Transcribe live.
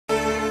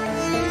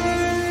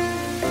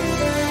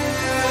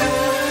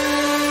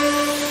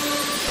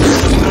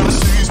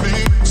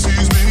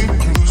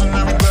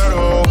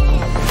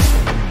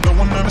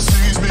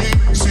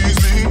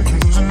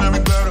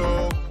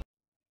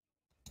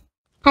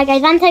Hi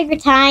guys, I'm Tiger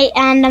Ty,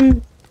 and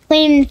I'm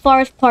playing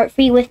Forest Part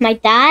 3 with my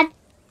dad.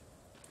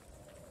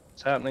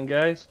 What's happening,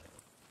 guys?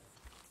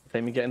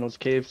 Time you get in those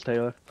caves,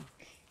 Taylor.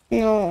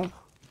 No.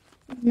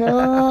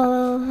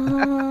 No.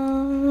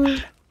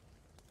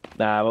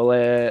 Nah,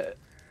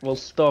 we'll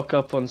stock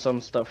up on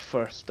some stuff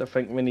first. I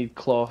think we need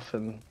cloth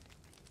and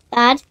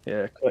Dad,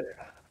 yeah, quite.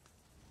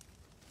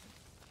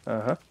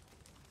 Uh-huh.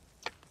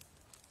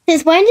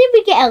 since when did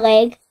we get a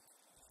leg?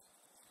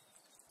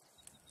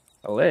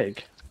 A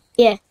leg?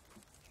 Yeah.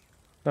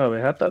 Oh,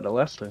 we had that the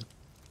last time.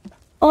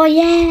 Oh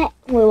yeah.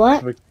 Wait,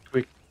 what?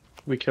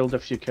 We killed a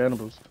few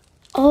cannibals.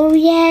 Oh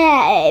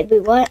yeah.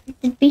 Wait, what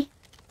did we?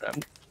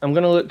 I'm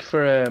gonna look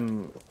for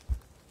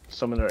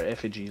some of their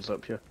effigies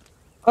up here.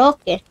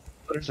 Okay.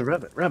 Oh, there's a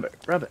rabbit.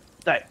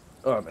 Die.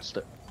 Oh, I missed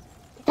it.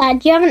 Dad,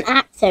 do you have an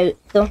axe out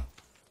though?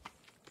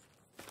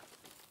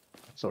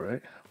 It's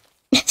alright.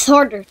 It's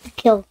harder to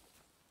kill.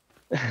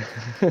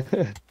 Yeah,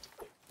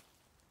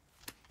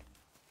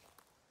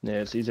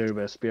 it's easier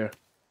with a spear.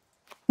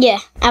 Yeah,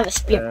 I have a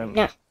spear.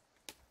 No.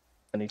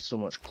 I need so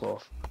much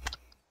cloth.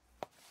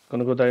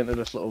 Gonna go down to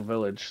this little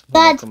village. Dad,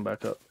 Then I'll come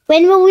back up.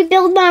 when will we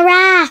build my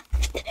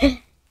raft?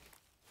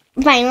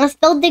 Fine, let's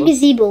build the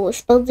gazebo.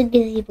 Let's build the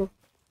gazebo.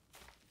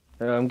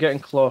 I'm getting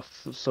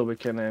cloth so we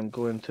can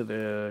go into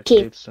the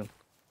Okay. cave soon.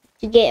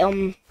 To get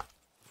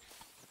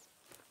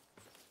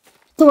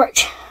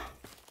storage.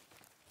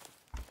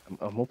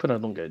 I'm hoping I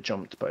don't get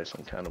jumped by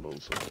some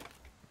cannibals.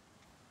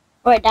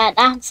 Alright, Dad,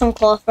 I have some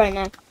cloth right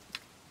now.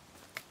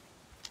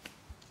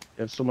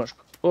 You have so much.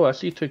 Oh, I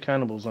see two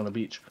cannibals on a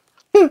beach.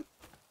 Hmm.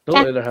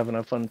 Don't let they're having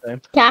a fun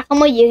time. Yeah,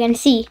 come on, you can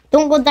see.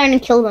 Don't go down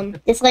and kill them.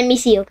 Just let me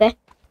see, okay?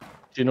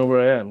 Do you know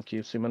where I am? Can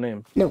you see my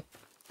name? No.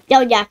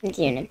 Oh, yeah, I can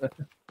see your name.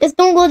 Just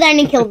don't go down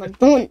and kill them.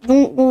 Don't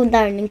go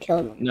down and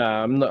kill them.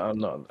 Nah, I'm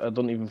not. I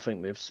don't even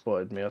think they've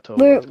spotted me at all.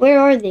 Where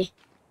are they?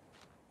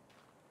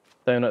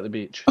 Down at the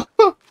beach.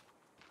 Do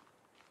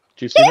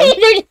you see them?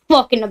 They're just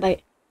walking about.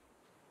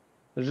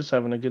 They're just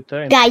having a good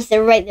time. Guys,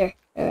 they're right there.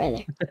 They're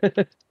right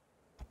there.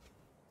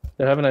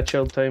 They're having a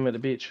chilled time at the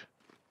beach.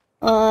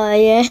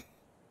 Yeah.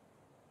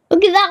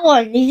 Look at that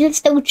one. He's just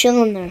still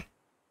chilling there.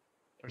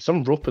 There's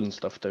some rope and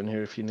stuff down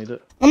here if you need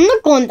it. I'm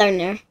not going down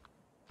there.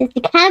 If the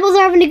cannibals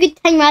are having a good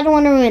time, I don't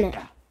want to ruin it.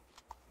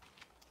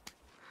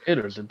 Hey,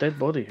 there's a dead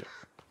body here.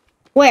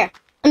 Where?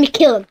 Let me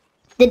kill him.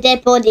 The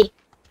dead body.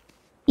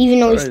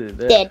 Even though he's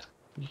Already dead.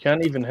 You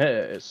can't even hit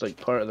it. It's like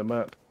part of the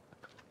map.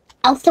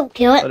 I'll still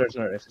kill Oh, it. there's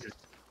no effigy.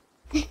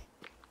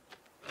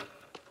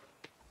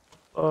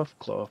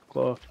 Cloth.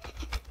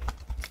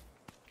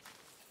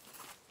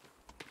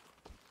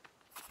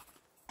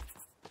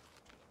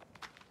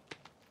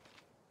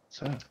 What's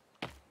that?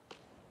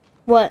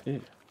 What? Yeah.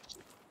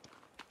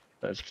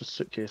 That's just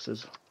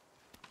suitcases.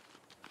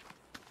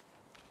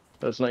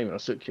 That's not even a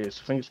suitcase.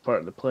 I think it's part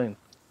of the plane.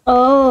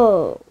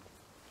 Oh.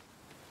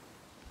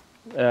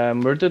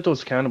 Where did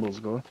those cannibals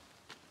go?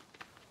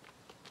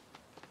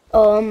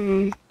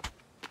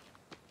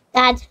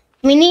 Dad,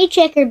 we need to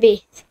check our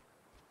base.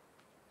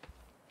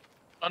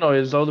 Oh no,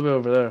 it's all the way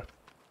over there.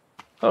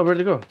 Oh, where'd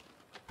they go?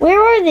 Where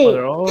are they? Oh,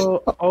 they're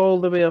all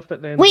the way up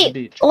at the end of the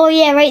beach. Oh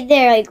yeah, right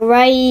there, like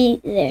right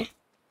there.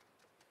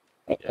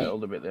 Right Yeah, there. all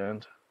the way at the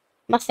end.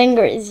 My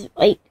finger is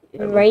like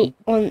right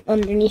on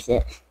underneath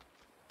it.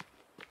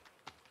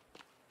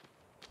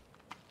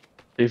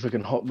 See if we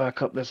can hop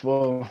back up this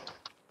wall.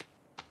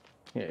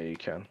 Yeah, you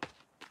can.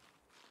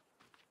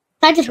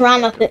 I just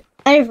ran up it.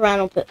 Right,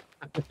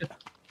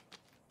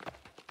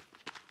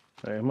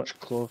 how much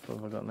cloth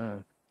have I got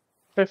now?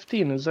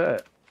 15, is that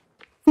it?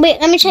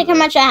 Wait, let me check how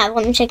much I have.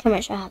 I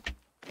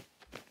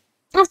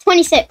have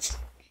 26.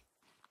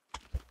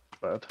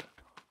 Bad.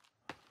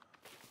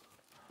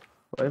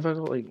 Why have I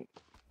got like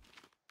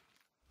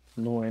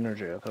no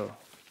energy at all?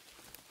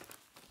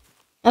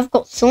 I've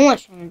got so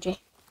much energy.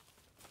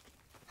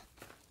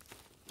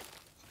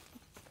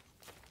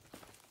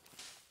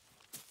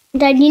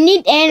 Dad, you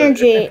need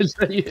energy. Is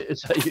that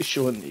you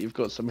showing that you've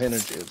got some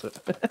energy, is it?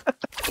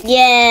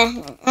 Yeah,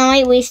 I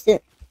might waste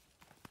it.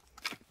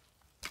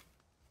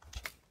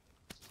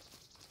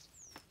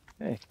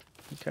 Hey,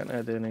 you can't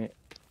add any.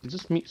 Is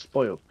this meat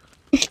spoiled?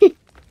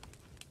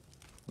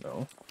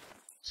 No.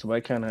 So why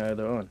can't I add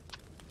it on?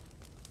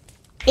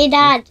 Hey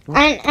Dad,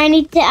 I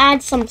need to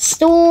add some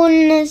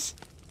stones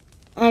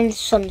and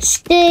some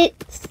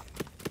sticks.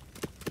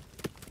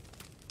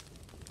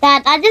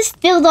 Dad, I just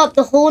filled up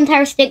the whole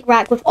entire stick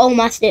rack with all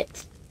my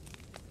sticks.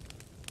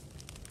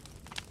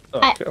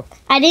 Oh, cool.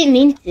 I didn't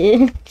mean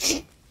to.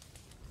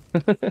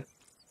 Right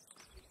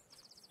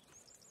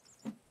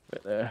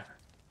there.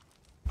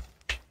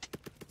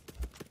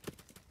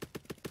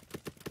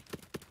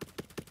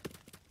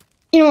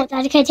 You know what,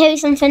 Dad, can I tell you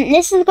something?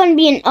 This is going to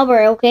be an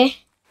hour, okay?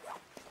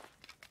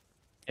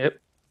 Yep.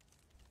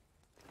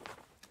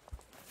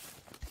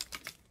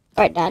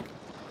 Alright, Dad.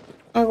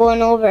 I'm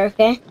going over,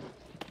 okay?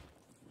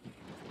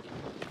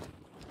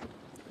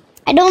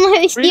 I don't know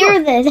how to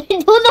steer this. I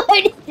don't know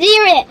how to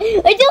steer it.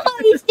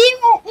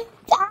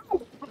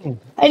 Dad!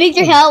 I need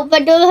your help. I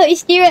don't know how to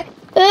steer it.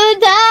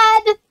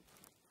 Dad!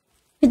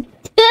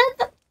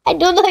 I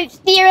don't know how to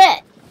steer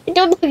it. I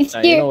don't know how to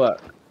steer. You know what?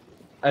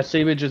 I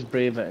say we just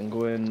brave it and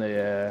go in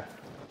the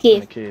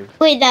cave. cave.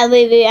 Wait,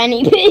 wait. I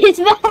need to put his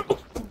back.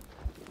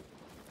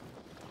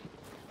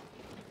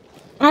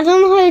 I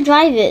don't know how to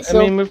drive it.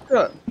 So. I mean, we've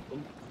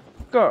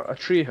got a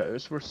tree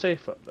house. We're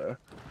safe up there.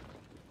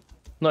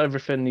 Not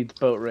everything needs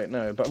built right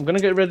now, but I'm gonna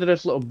get rid of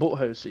this little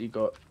boathouse that you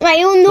got. Right,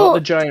 oh no. Not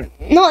the giant.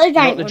 Not the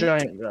giant. Not the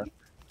giant.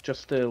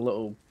 Just the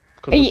little.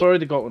 Because we've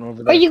already got one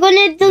over there. Are you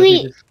gonna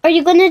delete? Are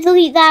you gonna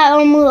delete that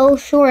little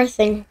shore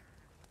thing?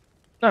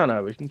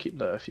 No, we can keep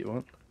that if you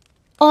want.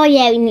 Oh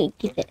yeah, we need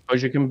to keep it.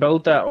 Because you can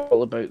build that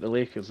all about the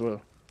lake as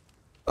well.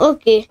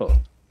 Okay,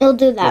 we'll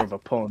do that. More of a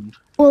pond.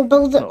 We'll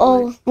build it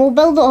all. We'll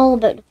build it all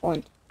about the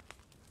pond.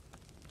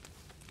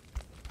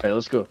 Right,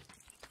 let's go.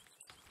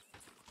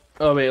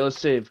 Oh wait, let's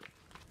save.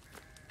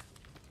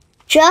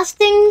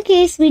 Just in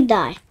case we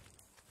die.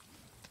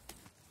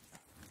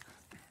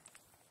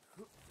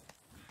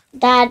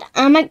 Dad,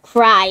 I might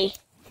cry.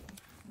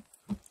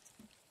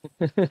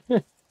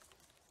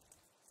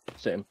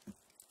 Same.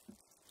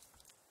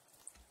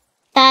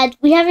 Dad,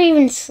 we haven't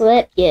even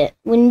slept yet.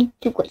 We need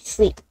to go to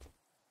sleep.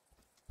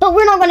 But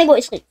we're not gonna go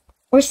to sleep.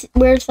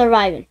 We're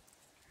surviving.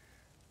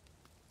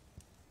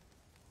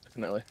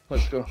 Definitely.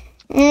 Let's go.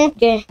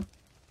 Okay.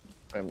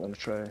 I'm gonna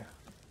try.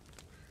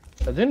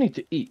 I do need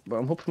to eat, but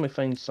I'm hoping we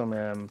find some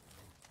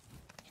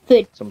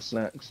food. Some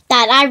snacks.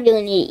 Dad, I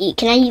really need to eat.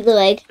 Can I eat the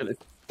leg?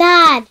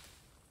 Dad!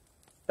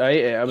 I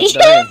ate it. I was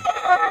dying.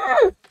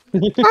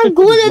 I'm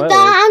gonna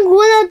die. I'm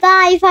gonna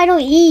die if I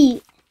don't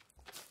eat.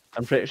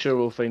 I'm pretty sure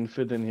we'll find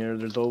food in here.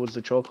 There's always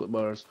the chocolate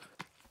bars.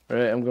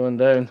 Right, I'm going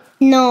down.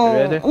 No. You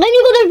ready? Let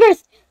me go down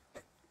first.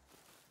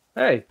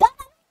 Hey.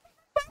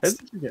 How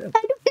did you get in?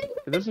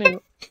 It doesn't even...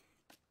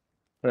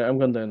 Right, I'm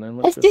going down then.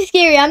 Let's That's too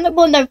scary. I'm not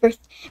going down first.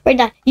 Right,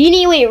 Dad. You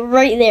need to wait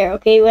right there,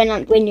 okay?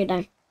 When you're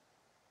down.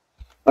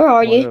 Where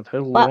are you? God, how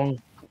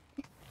long?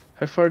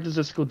 How far does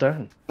this go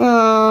down?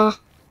 Dad.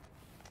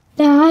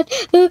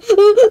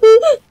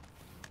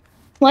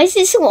 Why is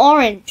it so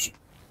orange?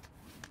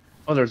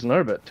 Oh, there's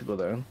another bit to go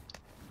down.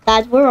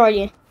 Dad, where are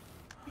you?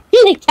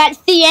 I can't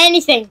see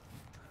anything.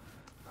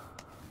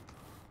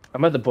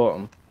 I'm at the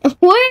bottom.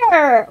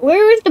 Where?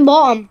 Where is the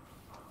bottom?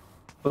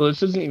 Well,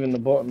 this isn't even the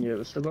bottom yet.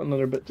 We've still got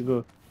another bit to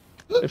go.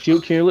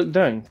 Can you look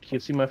down? Can you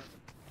see my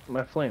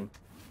flame?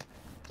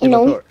 See my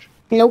torch?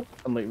 Nope.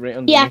 I'm like right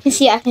underneath. Yeah,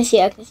 I can see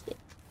it.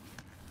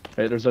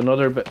 Right, there's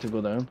another bit to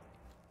go down.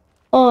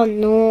 Oh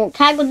no,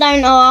 can't go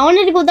down. Oh, I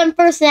wanted to go down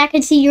first so I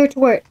can see your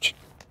torch.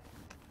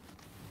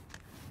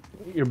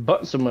 Your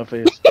butt's in my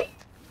face.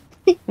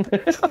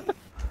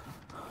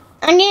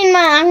 I'm getting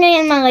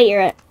my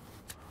lighter out.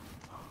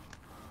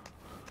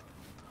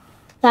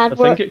 Dad, I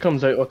think it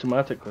comes out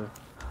automatically.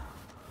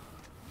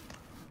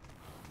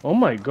 Oh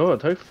my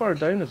god, how far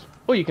down is...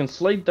 Oh, you can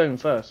slide down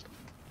fast.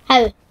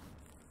 How?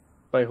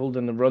 By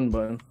holding the run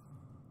button.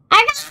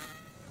 I got...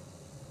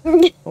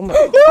 Oh my...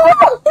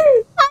 No!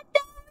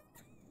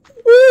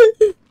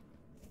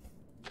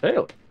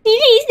 Hell. You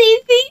need to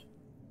save me.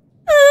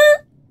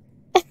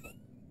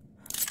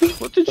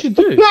 What did you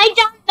do? I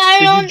jumped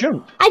down. Did you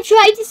jump? I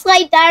tried to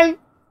slide down.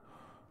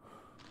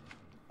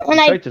 You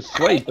tried to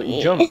slide, but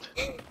you jumped.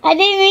 I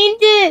didn't mean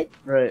to.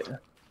 Right.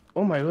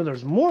 Oh my god,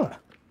 there's more.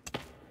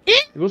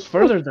 It goes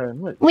further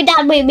down. Look. Wait,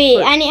 Dad, wait.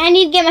 Look. I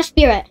need to get my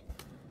spirit.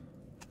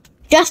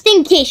 Just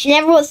in case, you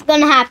never know what's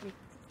gonna happen.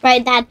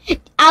 Right, Dad.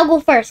 I'll go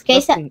first,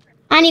 okay? So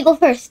I need to go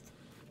first.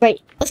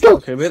 Right, let's go.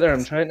 Okay, wait there.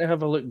 I'm trying to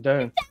have a look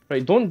down.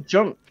 Right, don't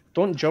jump.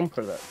 Don't jump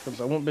for that,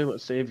 because I won't be able to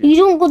save you. You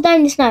don't go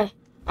down this now.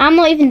 I'm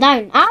not even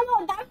down. I'm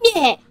not down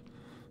yet.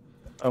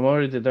 I'm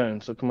already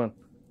down, so come on.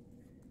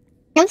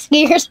 I'm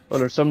scared.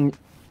 Oh,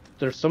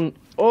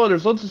 oh,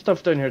 there's loads of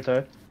stuff down here,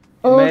 Ty.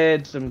 Oh.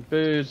 Meds and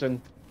booze and...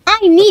 I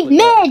need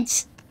like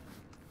meds.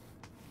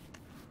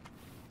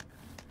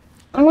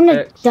 I'm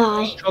gonna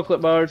die.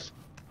 Chocolate bars.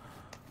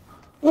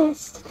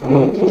 Yes.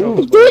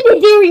 Chocolate bars. You're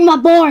doing my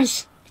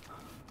bars.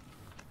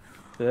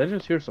 Did I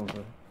just hear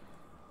something?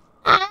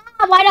 Ah,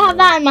 why do I have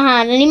that in my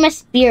hand? I need my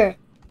spear.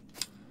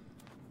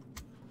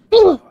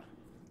 Ugh.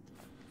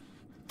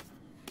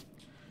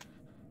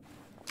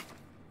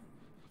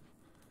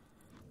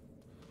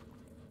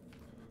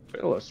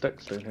 Quite a lot of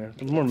sticks down here.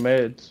 There's more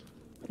meds.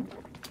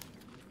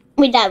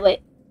 Wait, Dad,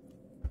 wait.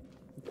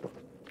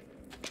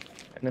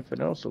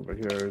 Anything else over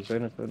here? Is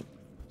anything?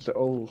 Is it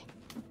all?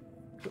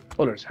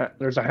 Oh,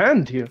 there's a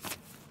hand here.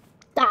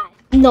 Dad,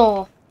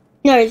 no.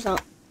 No, it's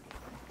not.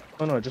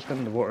 Oh no, I just went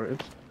in the water.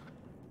 Oops.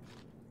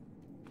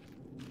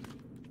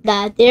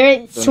 Dad,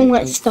 there is so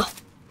much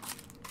stuff.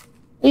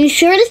 Are you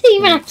sure this is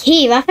even a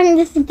cave? I think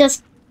this is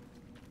just...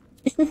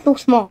 This is so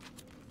small.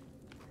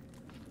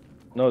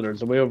 No,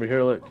 there's a way over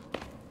here, look.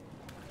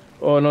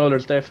 Oh no,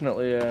 there's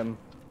definitely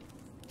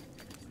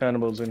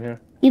cannibals in here.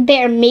 You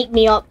better make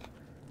me up.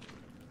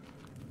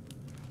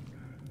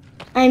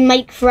 I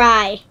might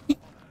cry.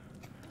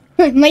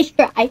 I might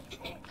cry.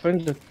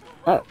 Find it.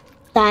 Oh,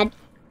 Dad.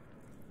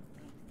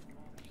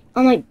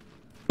 I might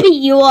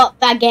beat you up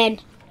again.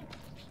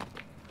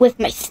 With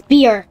my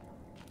spear.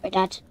 Right,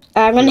 Dad.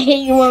 I'm gonna hit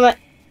you with my...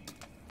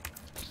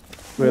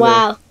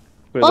 Wow.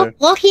 Right Oh, there.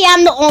 lucky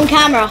I'm not on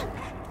camera.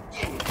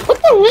 What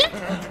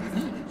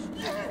the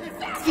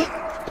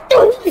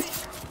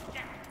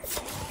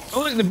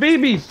Oh, look, the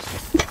babies!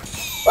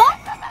 What?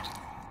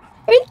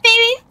 Where's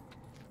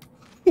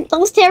baby? That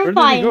was Where did he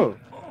terrifying. go?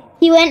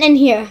 He went in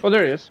here. Oh,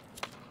 there he is.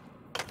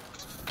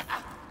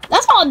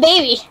 That's not a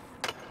baby.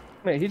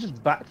 Mate, he just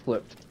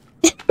backflipped.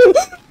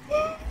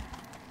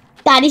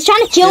 Dad, he's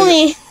trying to kill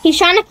me. He's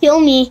trying to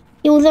kill me.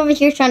 He was over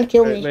here trying to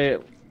kill me. Wait,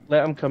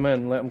 let him come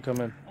in. Let him come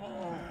in.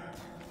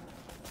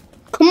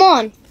 Come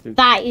on. Dude.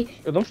 Bye.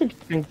 I don't think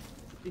you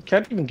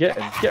can't even get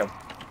him. Get him.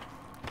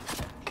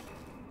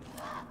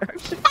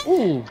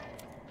 Ooh.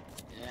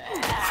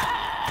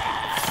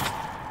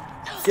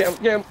 Get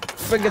him.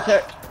 Big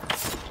attack.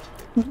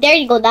 There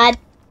you go, Dad.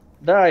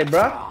 Die,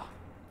 bruh.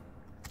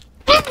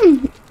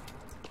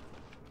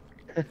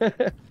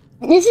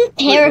 This is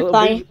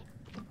terrifying.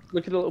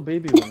 Look at the little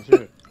baby ones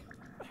here.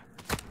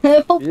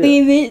 Oh,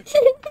 baby.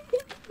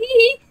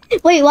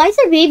 Wait, why is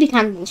there baby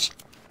candles?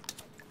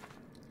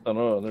 I don't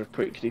know, they're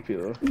pretty creepy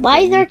though. Why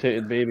is there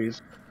mutated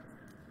babies?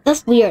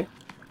 That's weird.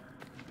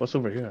 What's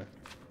over here?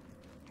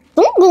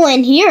 Don't go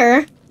in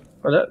here.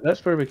 Oh,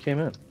 that's where we came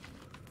in.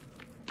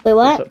 Wait,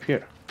 what? What's up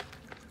here?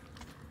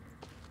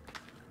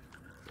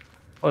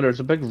 Oh, there's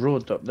a big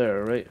road up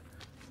there, right?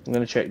 I'm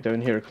gonna check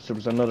down here because there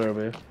was another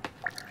way.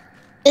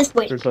 This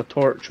way. There's a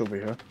torch over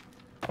here.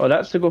 Oh,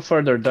 that's to go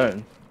further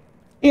down.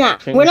 Nah,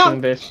 Think we're we should not.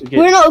 investigate.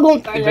 We're not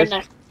going further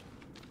now.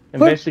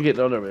 Investigate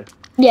the other way.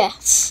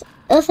 Yes.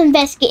 Let's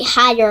investigate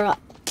higher up.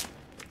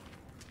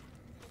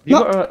 You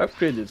No. got an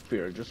upgraded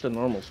spear, just a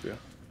normal spear.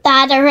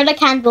 Dad, I heard a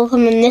candle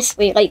coming this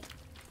way, like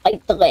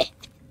the left.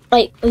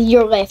 Like,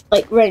 your left,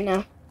 like, right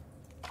now.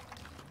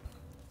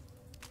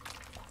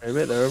 Right,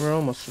 wait there, we're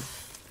almost.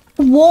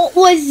 What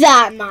was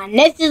that, man?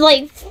 This is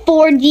like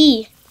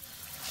 4D.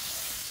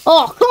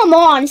 Oh, come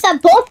on. It's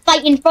that boss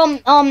fighting from,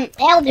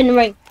 Elden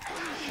Ring.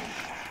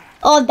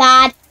 Oh,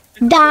 Dad.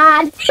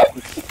 Dad.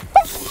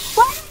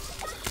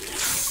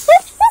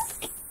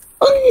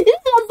 This is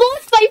a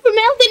boss fight from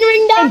Elden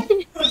Ring, Dad.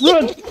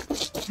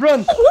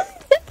 Run!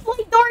 It's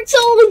like Dark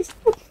Souls.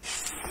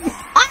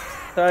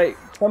 Right,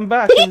 come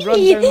back and run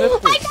down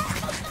this way.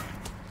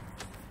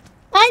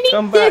 I need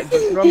Come back,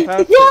 just run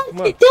past it. Dad,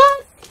 Come on. Dad,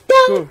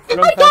 Go, Dad.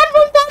 run I past can't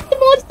run past the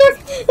monster.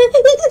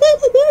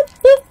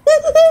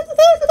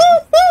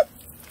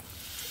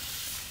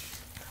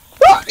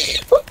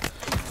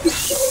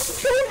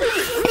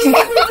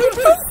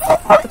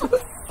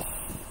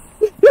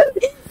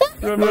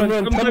 Run,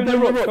 come down the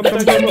rope, come down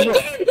the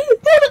rope.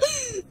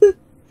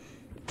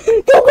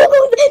 Go!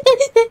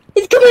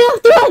 It's coming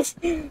after us!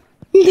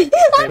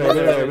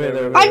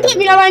 I'm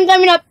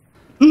climbing up!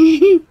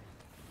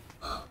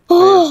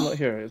 It's not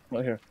here, it's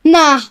not here.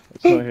 Nah.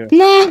 It's not here.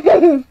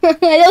 Nah.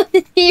 I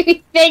don't see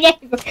me big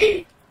ever.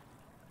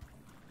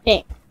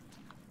 Okay.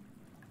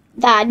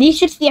 Dad, you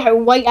should see how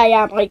white I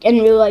am, like, in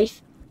real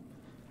life.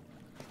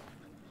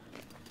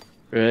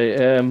 Right,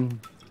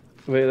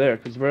 wait there,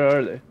 because where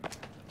are they?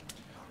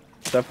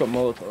 So I've got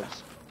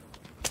Molotovs.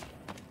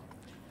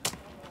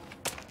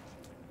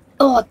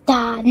 Oh,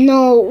 Dad,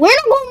 no. We're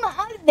not going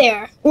out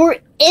there. We're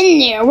in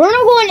there. We're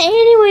not going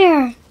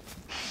anywhere.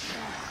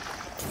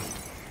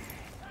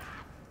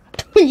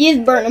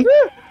 Just burn them.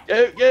 Go!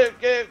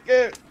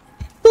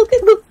 Look,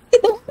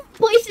 the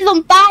place is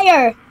on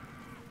fire.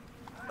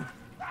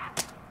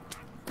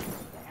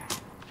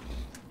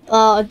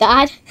 Oh,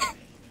 Dad.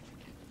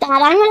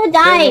 Dad, I'm gonna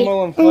die. them all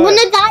on I'm fire.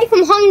 gonna die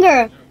from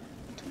hunger.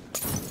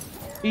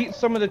 Eat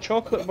some of the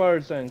chocolate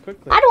bars then,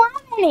 quickly. I don't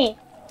have any.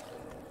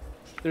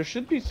 There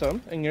should be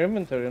some in your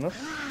inventory, no?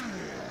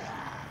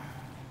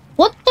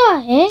 What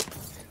the heck?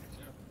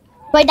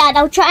 Wait, Dad,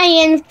 I'll try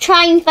and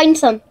find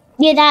some.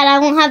 Yeah, Dad, I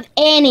won't have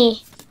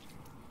any.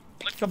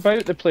 Look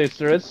about the place,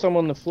 there is some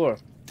on the floor.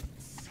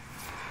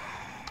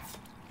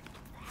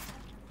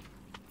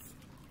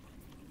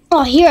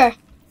 Oh, here.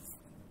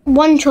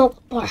 One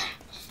chocolate bar.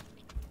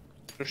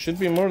 There should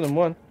be more than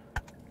one.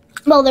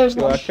 Well, there's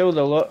Well, one. I killed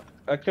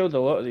a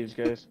lot of these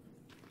guys.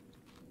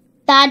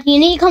 Dad, you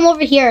need to come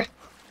over here.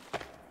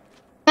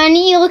 I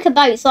need to look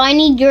about, so I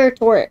need your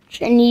torch.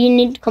 And you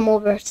need to come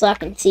over so I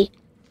can see.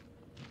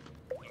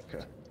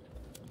 Okay.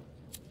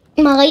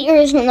 My lighter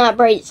isn't that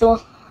bright,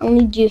 so I'll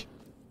need you.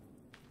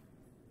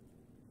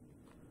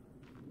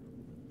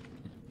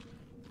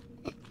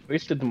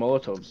 Wasted the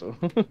Molotovs though.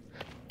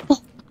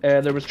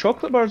 There was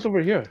chocolate bars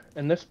over here,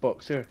 in this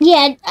box here.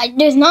 Yeah,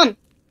 there's none.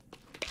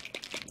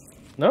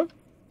 No?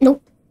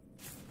 Nope.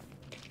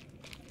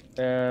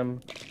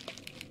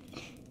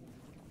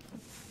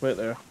 Wait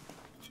there.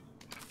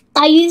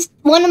 I used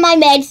one of my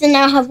meds and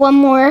I have one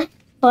more.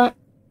 But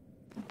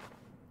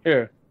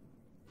Here.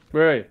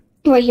 Where are you?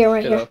 right here,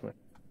 right Get here. off me.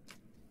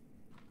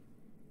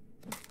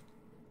 How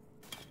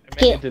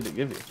Okay. many did it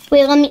give you?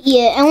 Wait, let me eat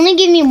it. It only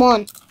gave me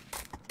one.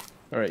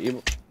 Alright,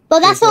 you But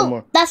that's Take one all.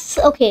 more. That's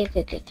okay.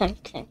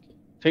 Thank you.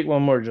 take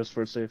one more just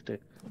for safety.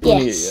 Don't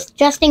eat it Yes, yet.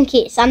 just in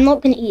case. I'm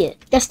not gonna eat it.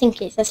 Just in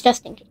case. That's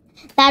just in case.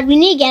 Dad, we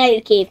need to get out of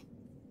the cave.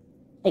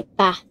 Like,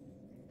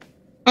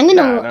 I'm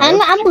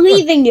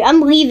leaving you.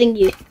 I'm leaving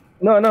you.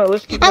 No,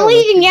 let's keep I'm going.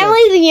 leaving you. I'm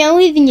leaving you. I'm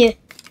leaving you.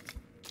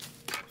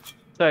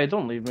 Sorry,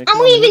 don't leave me. I'm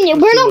leaving you.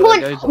 We're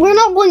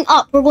not going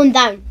up. We're going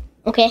down.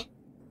 Okay.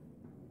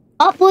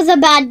 Up was a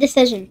bad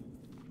decision.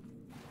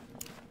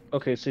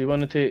 Okay, so you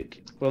want to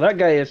take... Well, that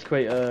guy is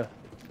quite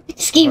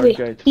scary.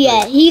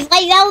 Yeah, he's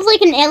like, that was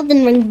like an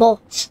Elden Ring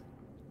boss.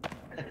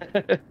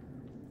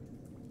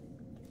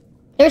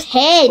 There's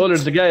heads. Oh,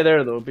 there's a guy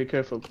there though. Be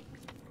careful.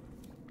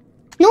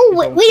 No,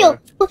 wait.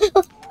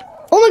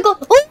 Oh my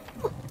god.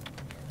 Oh.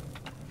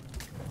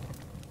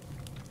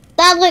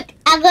 Dad, look.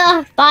 I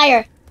got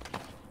fire.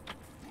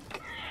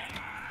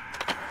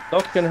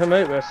 Knocking him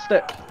out with a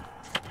stick.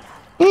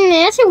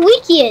 That's how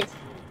weak he is.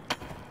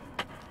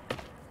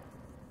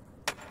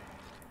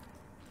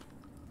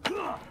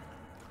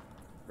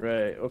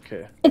 Right,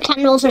 okay. The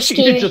candles are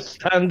scary. You're just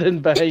standing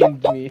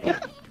behind me.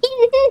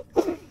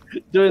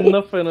 Doing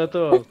nothing at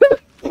all.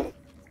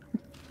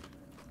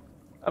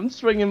 I'm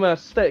swinging my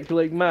stick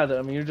like mad at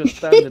him and you're just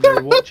standing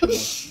there watching me.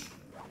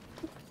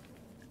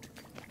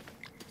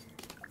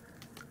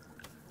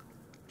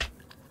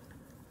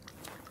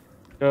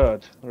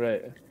 God,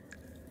 right.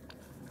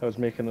 I was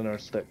making another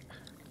stick.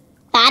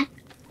 Dad?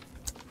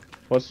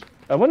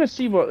 I want to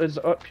see what is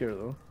up here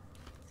though.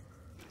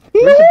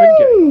 Where's the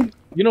big guy?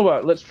 You know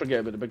what? Let's forget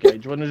about the big guy. Do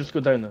you want to just go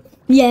down there?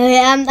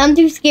 Yeah, I'm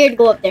too scared to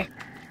go up there.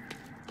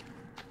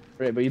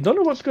 Right, but you don't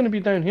know what's going to be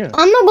down here.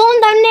 I'm not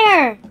going down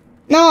there.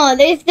 No,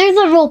 there's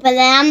a rope and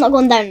then I'm not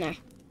going down there.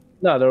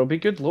 No, there'll be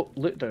good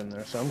loot down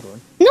there, so I'm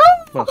going.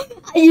 No!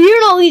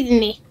 You're not leaving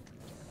me.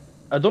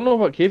 I don't know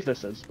what cave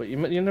this is, but you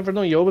never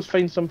know. You always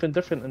find something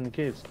different in the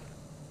caves.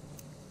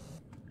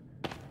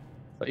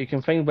 Like you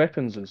can find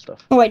weapons and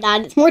stuff. Alright,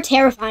 Dad, it's more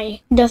terrifying.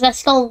 There's that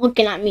skull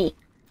looking at me.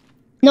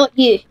 Not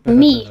you.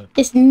 Me.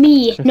 It's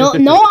me. No,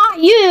 not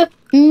you.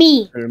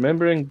 Me.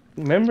 Remembering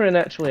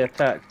actually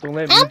attack. Don't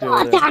let me I'm do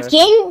not this.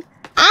 attacking.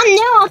 I'm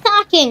not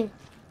attacking.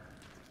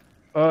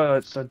 Oh,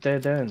 it's a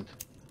dead end.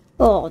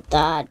 Oh,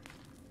 Dad.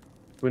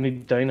 We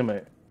need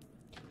dynamite.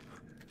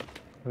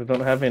 We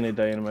don't have any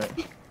dynamite.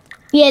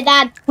 Yeah,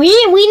 Dad. We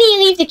need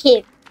to leave the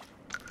cave.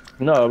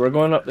 No, we're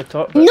going up the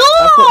top.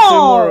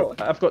 No!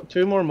 I've got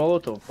two more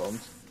Molotov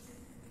bombs.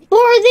 What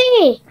are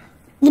they?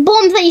 The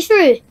bombs that you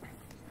threw.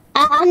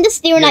 I'm just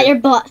staring at your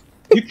butt.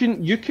 You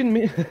can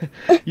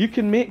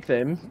make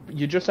them.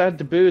 You just add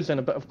the booze and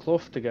a bit of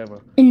cloth together.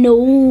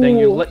 No. Then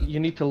you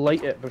need to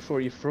light it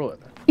before you throw it.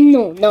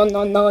 No.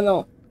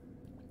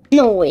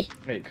 No way.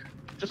 Right,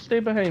 just stay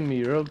behind me.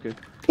 You're all good.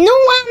 No,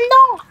 I'm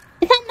not.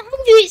 If I'm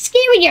behind you, it's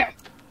scarier.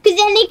 Because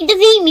then they can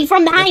defeat me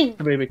from behind.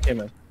 The baby came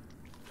in.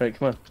 Right,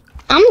 come on.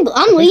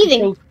 I'm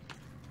leaving.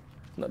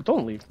 No,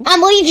 don't leave.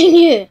 I'm leaving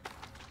you.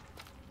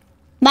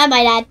 Bye,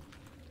 Dad.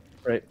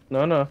 Right,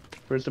 no.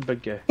 Where's the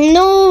big guy?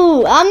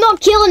 No, I'm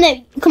not killing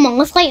it. Come on,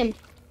 let's fight him.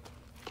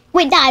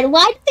 Wait, Dad,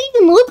 why does he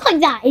even look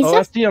like that?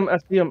 I see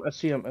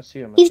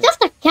him. He's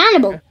just a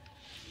cannibal. Okay.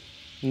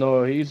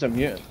 No, he's a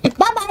mutant.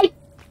 Bye-bye.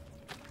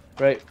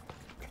 Right.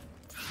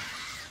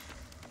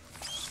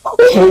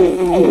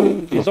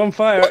 He's on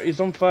fire. He's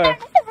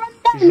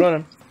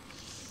running.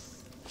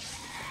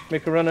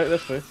 Make a run out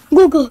this way.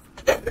 Go.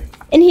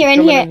 In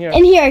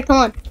here, come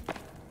on.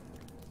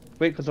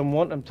 Wait, because I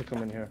want him to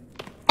come in here.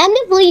 I'm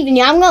just leaving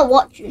you. I'm gonna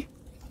watch you.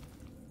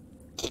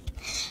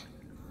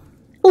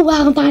 Oh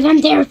wow, Dad,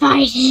 I'm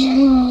terrified.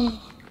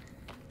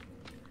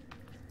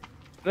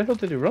 Where the hell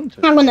did he run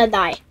to? I'm gonna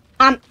die.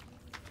 I'm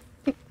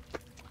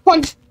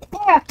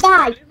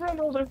terrified.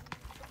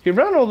 He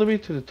ran all the way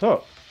to the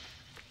top.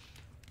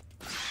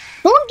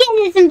 Don't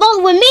get this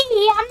involved with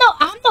me. I'm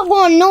not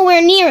going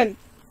nowhere near him.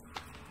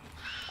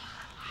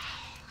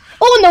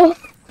 Oh no.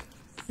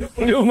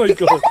 Oh my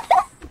god.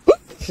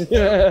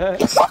 Yeah.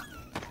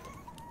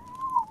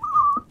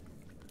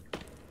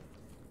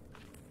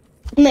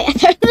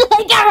 There's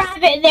like a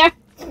rabbit there.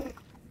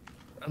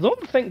 I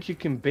don't think you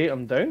can bait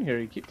him down here.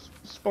 He keeps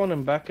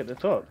spawning back at the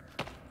top.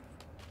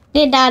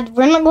 Hey, Dad,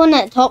 we're not going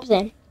at the top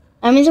then.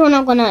 That means we're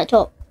not going at the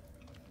top.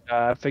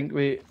 I think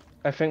we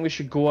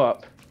should go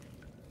up,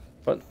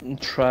 but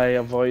try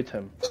avoid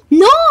him.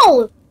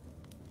 No.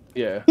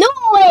 Yeah. No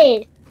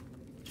way.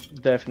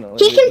 Definitely.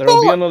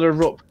 There'll be another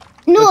rope.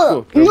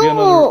 No.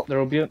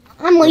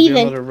 I'm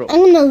leaving.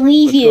 I'm gonna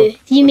leave you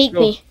if you make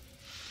me.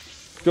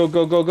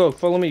 Go.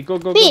 Follow me. Go.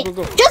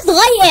 Just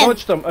light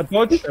him. I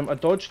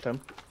dodged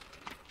him.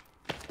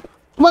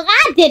 Well,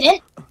 I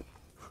didn't.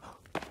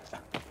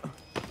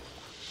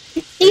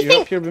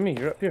 You're up here with me.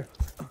 You're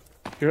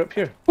up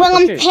here. Well,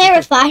 I'm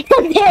terrified.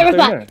 I'm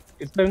terrified.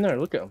 It's down there.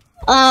 Look at him.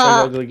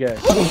 Ugly guy.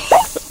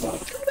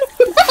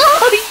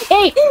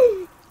 Okay.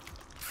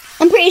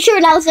 I'm pretty sure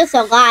that was just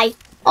a lie.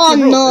 Oh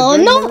no.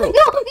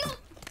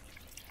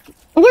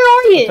 Where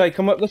are you? Okay,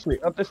 come up this way.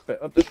 Up this bit.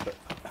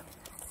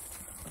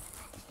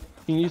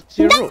 Can you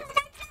see a rope?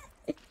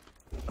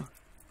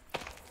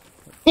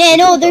 Yeah,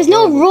 no, there's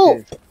no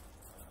rope.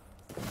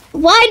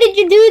 Why did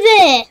you do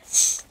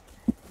this?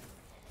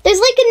 There's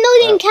like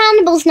 1,000,000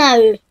 cannibals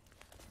now.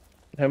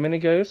 How many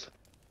guys?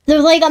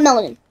 There's like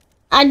 1,000,000.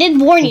 I did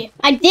warn you.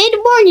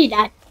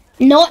 Dad.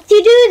 not to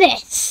do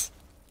this.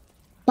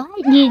 But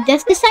you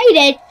just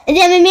decided, and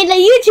then we made a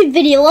YouTube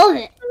video of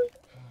it.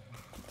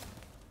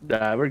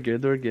 Nah, we're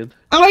good, we're good.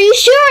 Are you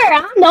sure?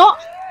 I'm not.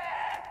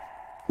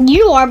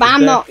 You are, but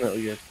I'm not.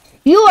 Definitely good.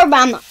 You are, but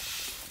I'm not.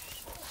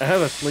 I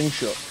have a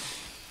slingshot.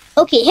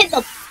 Okay, hit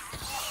them.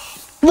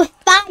 With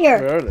fire.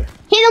 Where are they?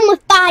 Hit them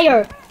with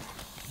fire.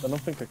 I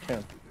don't think I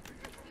can.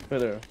 Where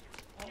they are?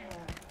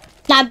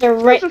 Nah, they're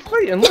right. They're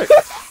fighting, look.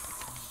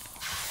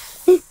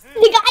 The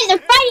guys are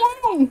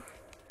fighting.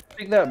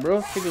 Take that,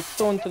 bro. Take a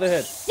stone to the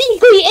head.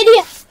 Cinco, you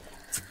idiot.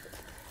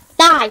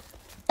 Die.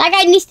 That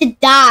guy needs to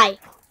die.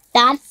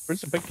 Dad.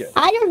 Where's the big guy?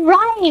 I don't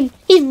rhyme.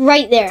 He's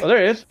right there. Oh,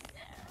 there he is.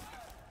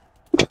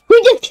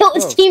 We just killed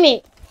his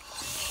teammate.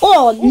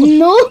 Oh,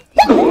 no.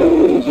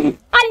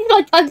 I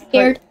got so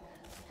scared.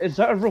 Is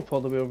that a rope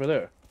all the way over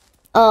there?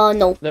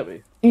 No. That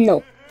way?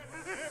 No.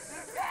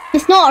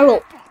 It's not a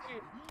rope.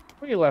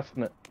 What are you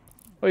laughing at?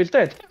 Oh, he's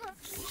dead.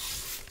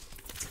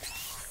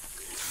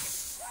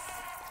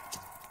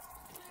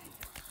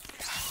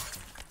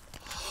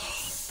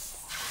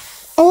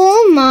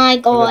 Oh my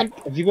god.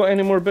 Have you got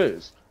any more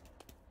booze?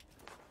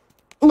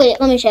 Wait,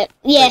 let me check.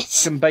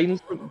 Yes.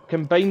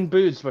 Combine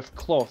booze with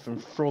cloth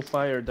and throw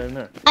fire down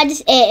there. I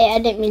just ate it. I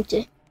didn't mean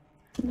to.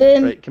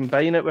 Boom. Right,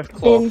 combine it with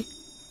cloth. Boom.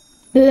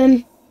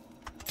 Boom.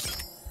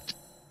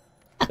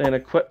 Then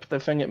equip the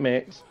thing it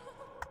makes.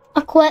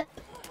 Equip.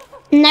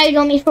 Now you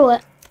want me to throw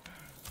it.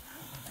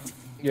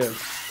 Yeah.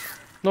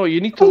 No, you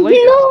need to light No,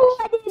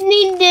 it. I didn't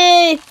need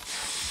to.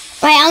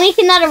 Right, I'll make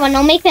another one.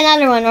 I'll make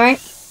another one, right?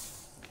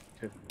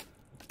 Okay.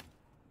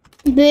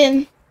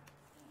 Boom.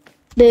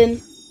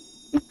 Boom.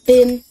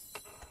 Boom.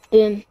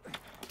 Boom.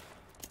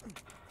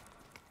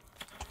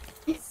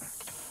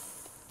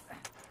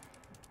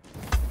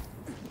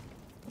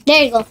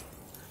 There you go.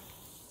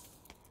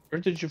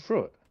 Where did you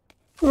throw it?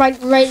 Right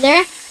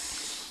there.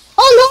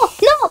 Oh no,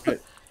 no!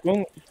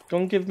 Right. Go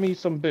and give me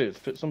some booze.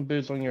 Put some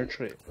booze on your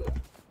tray.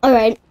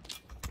 Alright.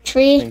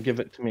 Tree. And give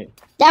it to me.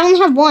 I only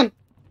have one.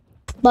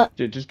 But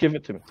Dude, just give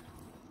it to me.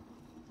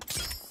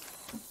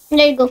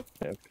 there you go.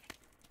 Yeah, okay.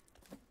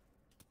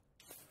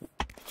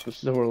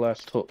 This is our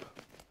last hope.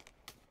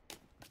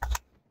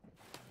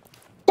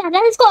 Dad, I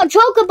just got a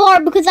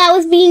chocobar because I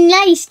was being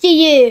nice to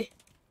you.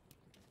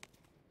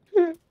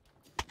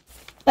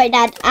 Right,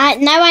 Dad.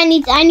 Now I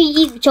need to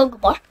eat the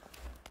chocobar.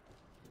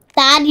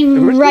 Dad, he's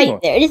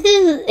right there.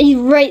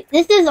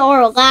 This is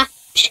our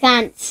last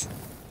chance.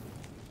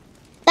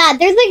 Dad,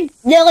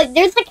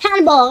 there's a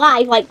cannibal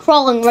alive, like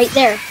crawling right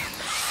there.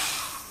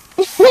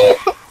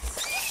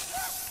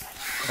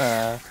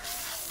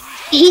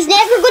 He's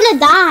never gonna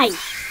die.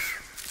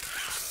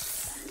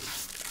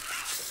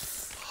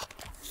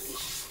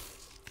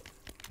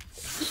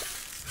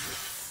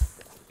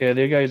 Yeah,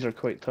 the guys are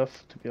quite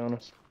tough, to be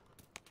honest.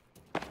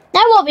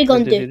 Now what we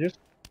gonna do?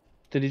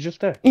 Did he just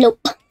die? Nope.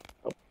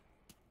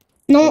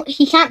 No,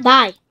 he can't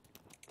die.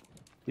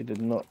 He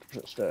did not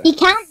just die. He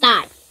can't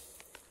die.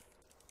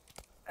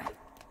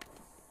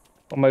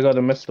 Oh my god,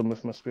 I missed him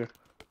with my spear.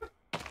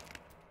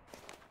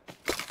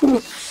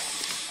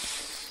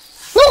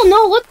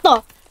 No, what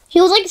the?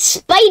 He was like a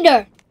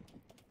spider.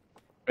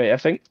 Right, I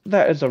think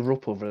that is a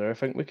rope over there. I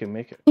think we can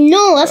make it.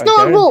 No, that's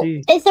not a rope.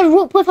 guarantee- It's a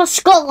rope with a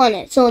skull on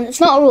it, so it's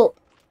not a rope.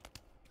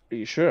 Are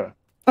you sure?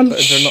 I'm But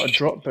is there not a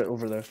drop bit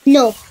over there?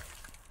 No.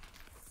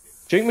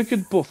 Do you think we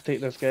could both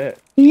take this guy out?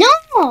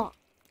 No!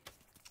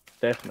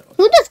 Definitely.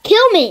 Who just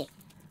kill me?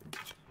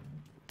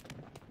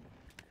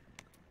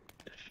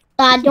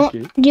 Don't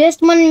Okay.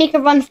 just want to make a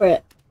run for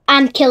it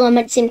and kill him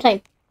at the same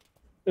time.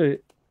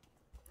 Right.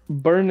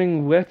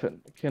 Burning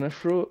weapon. Can I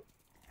throw?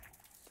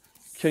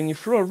 Can you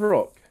throw a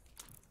rock?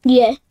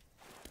 Yeah.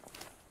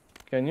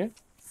 Can you?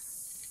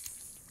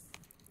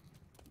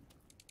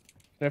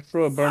 Can I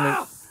throw a burning?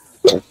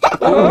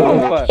 Oh, on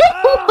fire.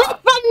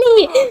 From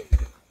me!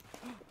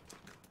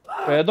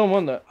 Wait, I don't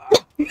want that.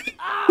 We do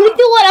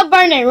want a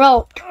burning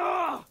rope.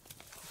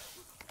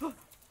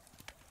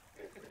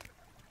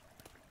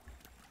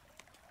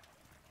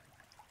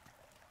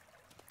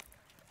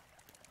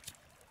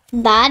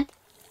 Dad?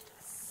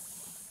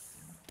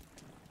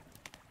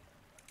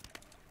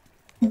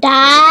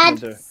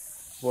 Dad?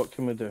 What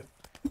can we do?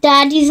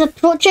 Dad, he's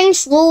approaching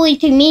slowly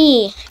to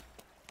me.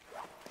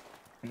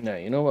 Nah,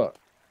 you know what?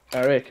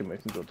 I reckon we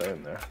can go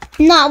down there.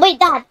 No, wait,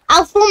 Dad.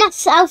 I'll throw my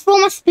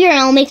spear and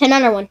I'll make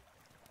another one.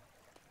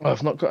 Oh,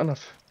 I've not got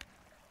enough.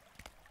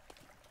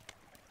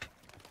 Do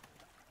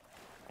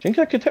you think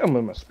I could hit him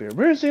with my spear?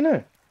 Where is he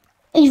now?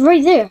 He's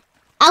right there.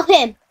 I'll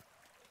hit him.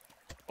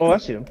 Oh, I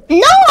see him.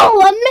 No,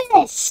 I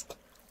missed.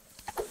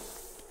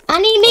 I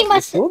need to make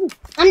my.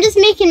 I'm just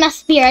making my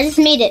spear. I just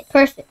made it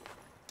perfect.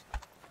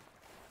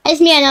 I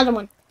just made another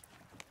one.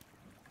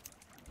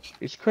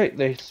 It's quite.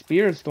 The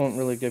spears don't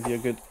really give you a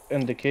good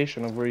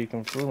indication of where you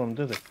can throw them,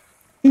 do they?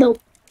 No.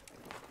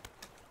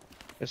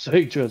 It's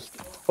like just.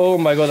 Oh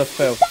my god, I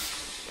fell.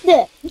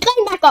 There.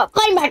 Climb back up.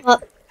 Climb back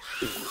up.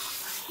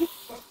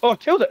 Oh,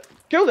 killed it!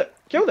 Killed it!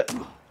 Killed it!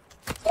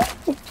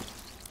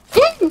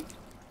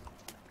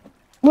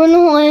 We're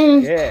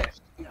not. Yes.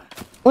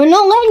 We're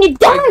not letting you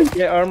down!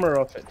 Get armor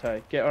off it,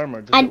 Ty. Get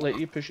armor. Does it let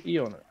you push E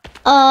on it?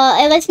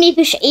 It lets me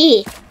push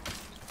E.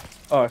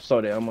 Oh,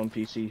 sorry, I'm on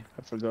PC.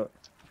 I forgot.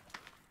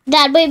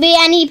 Dad, wait,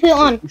 I need to put it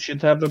on. You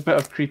should have a bit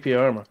of creepy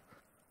armor.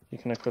 You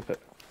can equip it.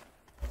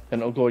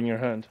 And it'll go in your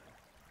hand.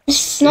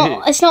 It's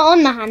not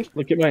on my hand.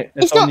 Look at mine.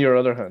 It's on your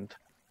other hand.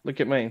 Look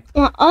at mine.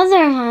 My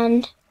other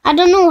hand? I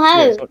don't know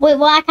how. Yeah, wait,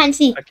 well, I can't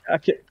see.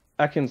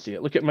 I can see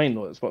it. Look at mine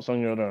though. It's what's on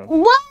your other arm.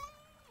 What?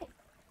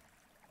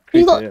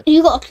 Creepy,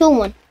 you got to kill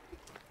one.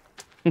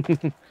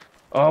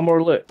 Oh,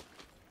 more lit.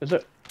 Is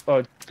it? Oh,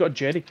 it's got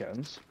jerry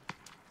cans.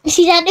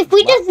 See, Dad, if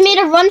we just made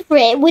a run for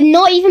it, it would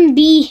not even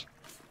be...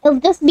 It'll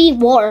just be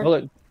water.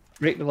 Well,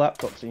 break the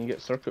laptops and you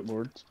get circuit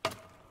boards.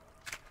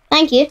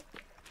 Thank you.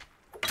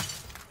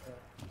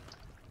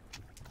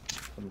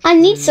 I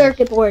need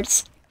circuit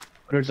boards.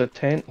 There's a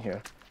tent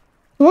here.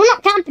 We're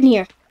not camping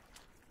here.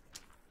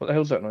 What the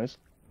hell's that noise?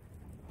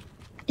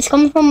 It's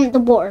coming from the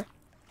water.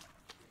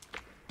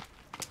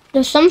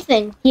 There's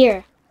something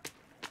here.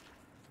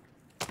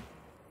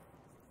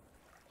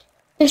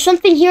 There's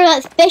something here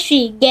that's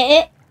fishy. Get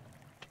it?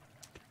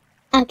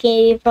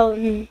 Okay,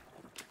 from...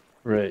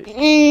 Right.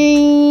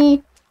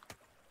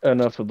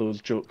 Enough of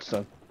those jokes,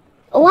 son.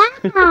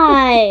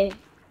 Why?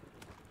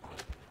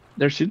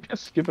 There should be a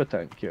scuba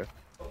tank here.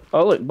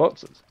 Oh, look,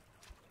 boxes.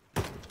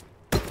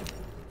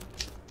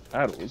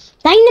 Arrows.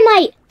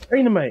 Dynamite!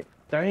 Dynamite!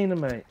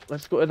 Dynamite!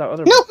 Let's go to that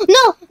other No!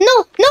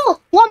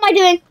 What am I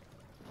doing?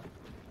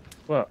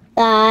 What?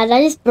 Dad,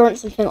 I just burnt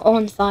something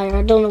on fire.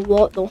 I don't know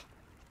what, though.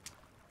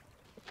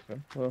 Okay,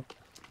 well.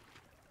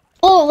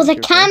 Oh, it was a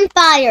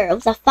campfire! It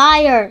was a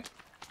fire!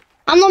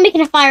 I'm not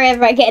making a fire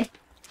ever again.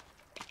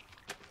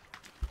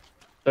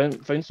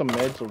 Find some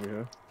meds over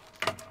here.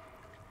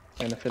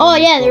 Oh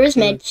yeah, there is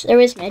meds. There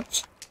is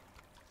meds.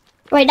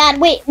 Right,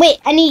 Dad, wait,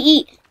 I need to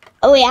eat.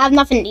 Oh wait, I have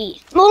nothing to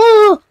eat.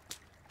 Oh!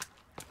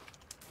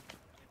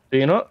 Do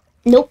you not?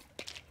 Nope.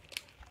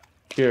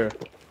 Here.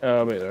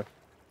 Wait there.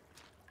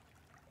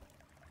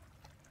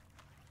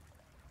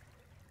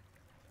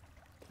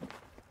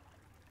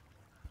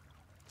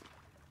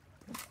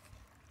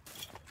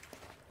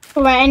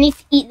 Right, I need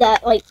to eat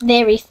that, like,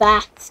 very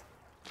fast.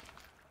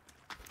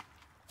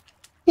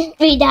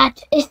 Wait,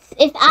 Dad, if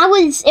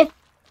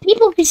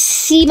people could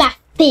see my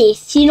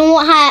face, you know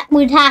what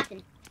would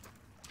happen?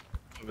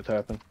 What would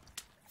happen?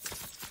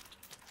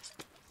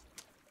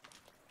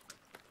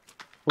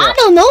 I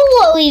don't know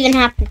what will even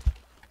happen.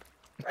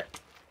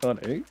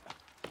 Funny.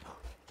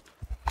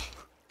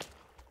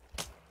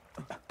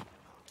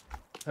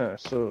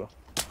 So...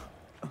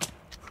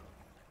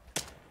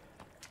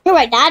 You're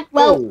right, Dad.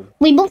 Well,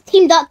 we both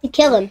teamed up to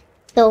kill him,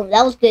 so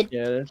that was good.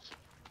 Yeah,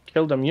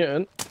 killed a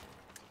mutant.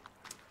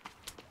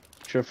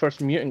 It's your first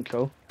mutant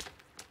kill.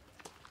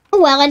 Oh,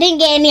 well, I didn't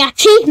get any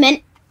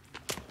achievement.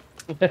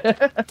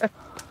 That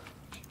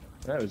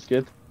was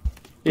good.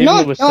 Even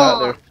though we sat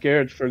there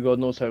scared for God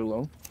knows how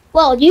long.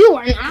 Well, you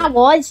weren't, I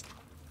was.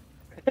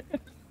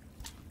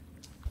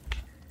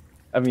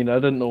 I mean, I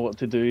didn't know what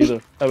to do either.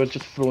 I was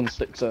just throwing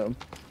sticks at him.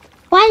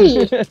 Why?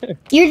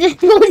 You're just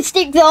throwing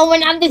sticks on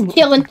when I'm just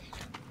chilling.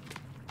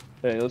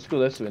 Hey, let's go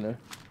this way now.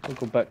 We'll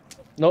go back.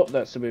 Nope,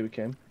 that's the way we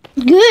came.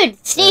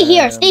 Good. Stay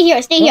here. Stay here.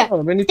 Stay here.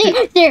 No, Stay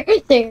here. Stay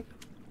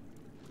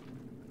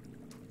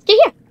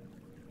here.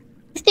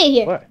 Stay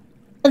here. Why?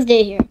 Let's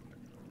stay here.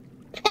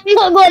 I'm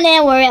not going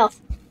anywhere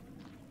else.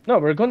 No,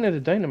 we're going to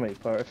the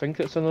dynamite part. I think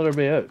it's another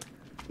way out.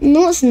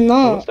 No, it's Oh,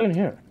 not. what's down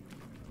here?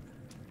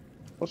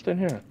 What's down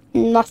here?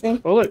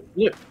 Nothing. Oh, look.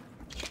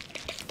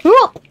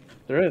 Look.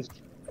 There is.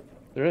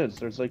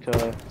 There's like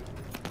a...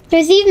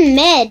 There's even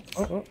meds.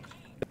 Oh.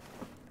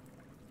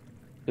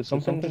 Did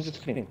something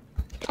just came?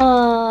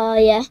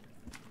 Yeah.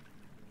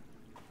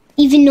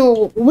 Even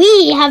though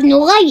we have no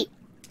light.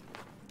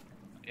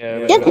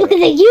 Yeah, Just look at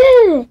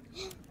you.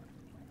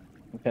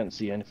 I can't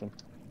see anything.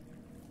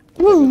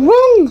 What's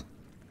wrong?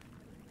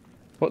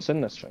 What's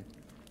in this thing?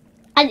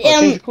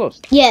 Change your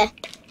clothes. Yeah.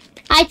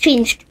 I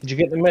changed. Did you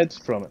get the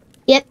meds from it?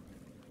 Yep.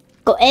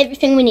 Got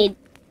everything we need.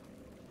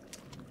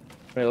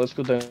 Right, let's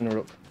go down the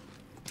rope.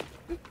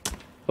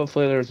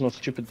 Hopefully there's no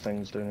stupid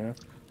things down here.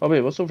 Oh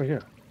wait, what's over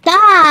here?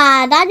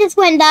 Dad, I just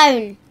went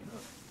down.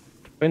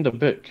 Find a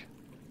book.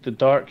 The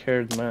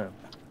Dark-Haired Man.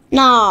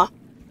 Nah.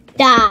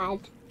 Dad.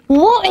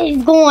 What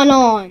is going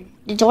on?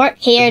 The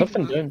dark-haired There's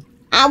nothing down.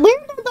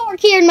 Where's the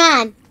dark-haired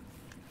man?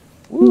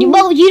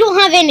 Well, you don't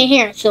have any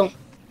hair, so.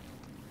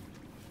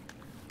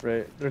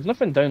 Right, there's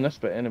nothing down this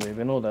bit anyway,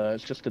 we know that,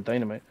 it's just the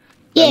dynamite.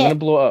 Yeah. I'm gonna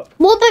blow it up.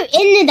 What about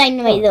in the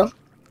dynamite, though?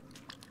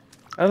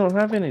 I don't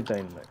have any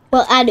dynamite.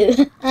 Well, I do.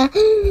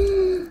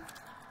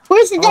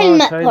 Where's the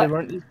dynamite Ty,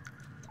 part?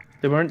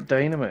 they weren't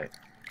dynamite.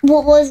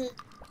 What was it?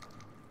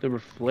 They were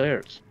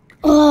flares.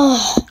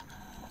 Oh.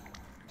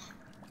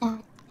 How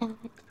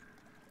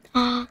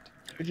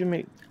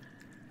the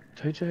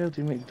hell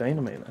do you make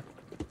dynamite then?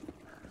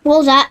 What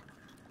was that?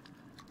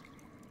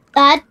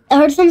 Dad, I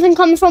heard something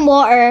coming from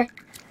water.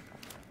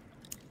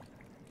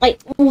 Like,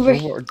 over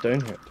There's here. water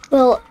down here.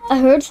 Well, I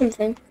heard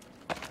something.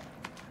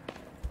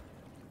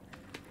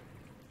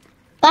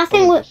 But I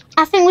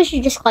think we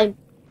should just climb.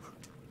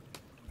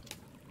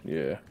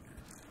 Yeah.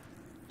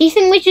 Do you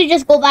think we should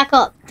just go back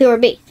up to our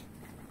base?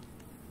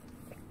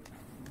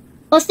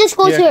 Let's just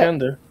go to can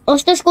do.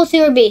 Let's just go to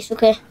our base,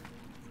 okay?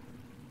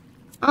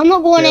 I'm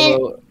not going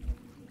in.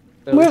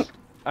 Well,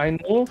 I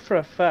know for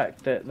a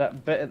fact that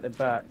that bit at the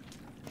back,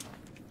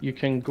 you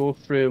can go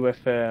through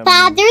with.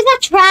 Dad, there's a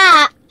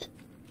trap.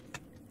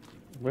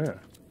 Where?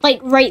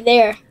 Like right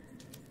there.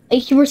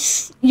 Like you're.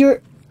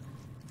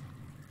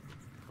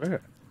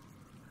 Where?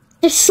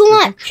 There's so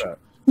much.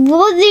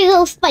 What are these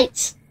little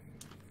spikes?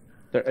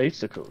 They're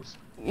icicles.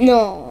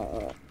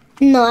 No,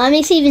 that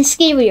makes it even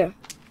scarier.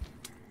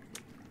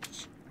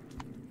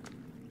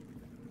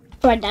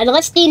 Alright, Dad,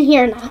 let's stay in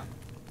here now.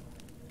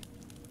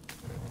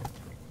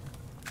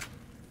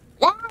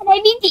 Dad, I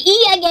need to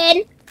eat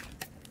again.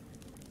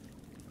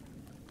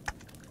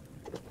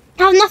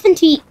 I have nothing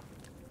to eat.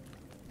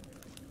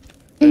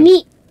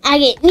 Meat. I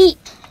get meat.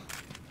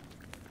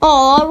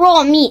 Oh,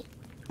 raw meat.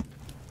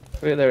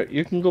 Wait there.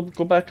 You can go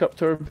back up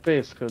to our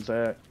base because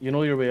you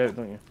know your way out,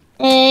 don't you?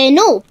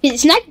 No,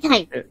 because it's night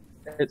time.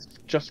 It's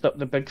just up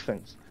the big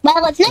things.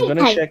 Well, it's night I'm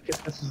gonna time. check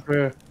if this is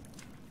where.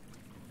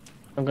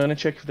 I'm gonna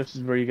check if this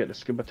is where you get the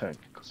scuba tank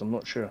because I'm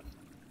not sure.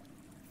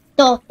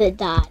 Stop it,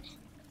 Dad.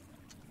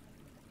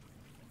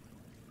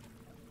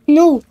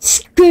 No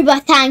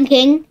scuba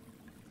tanking.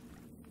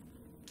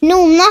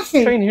 No,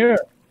 nothing. Fine here.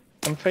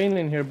 I'm fine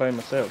in here by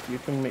myself. You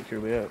can make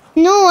your way out.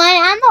 No,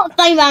 I'm not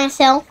fine by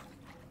myself.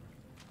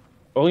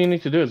 All you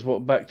need to do is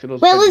walk back to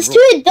those. Well, big it's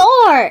ropes. too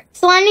dark,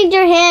 so I need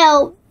your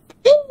help.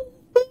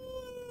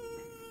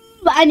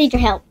 But I need your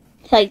help.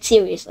 Like,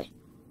 seriously.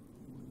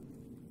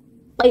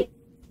 Like,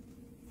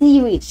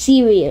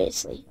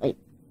 seriously. Like,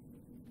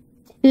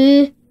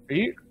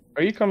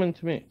 Are you coming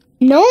to me?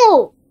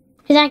 No,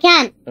 because I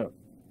can't. Oh.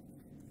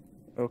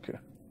 Okay.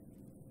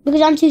 Because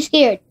I'm too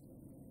scared.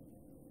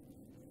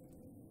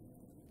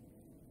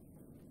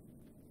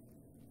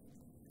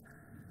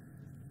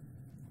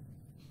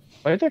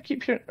 Why did I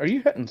keep hearing? Are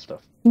you hitting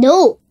stuff?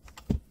 No.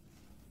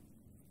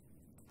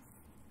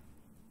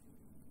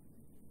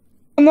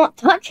 I'm not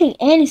touching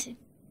anything.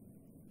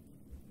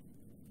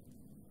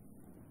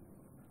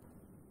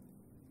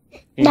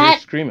 You're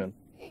screaming.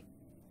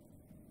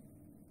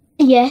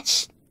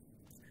 Yes.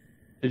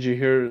 Did you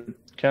hear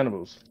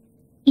cannibals?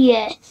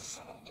 Yes.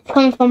 It's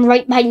coming from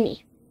right behind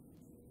me.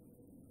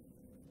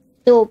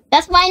 So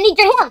that's why I need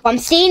your help. I'm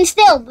staying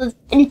still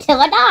until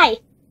I die.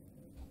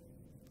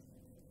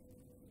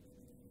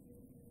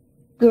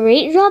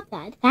 Great job,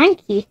 Dad.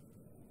 Thank you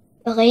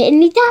for letting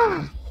me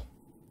die.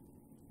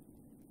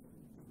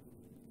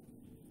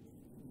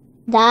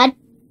 Dad?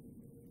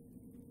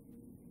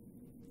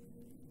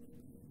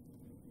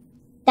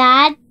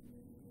 Dad?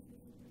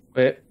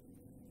 Wait.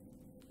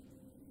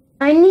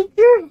 I need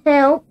your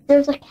help.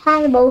 There's a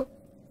cannibal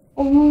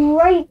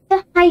right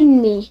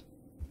behind me.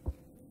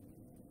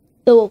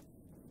 So.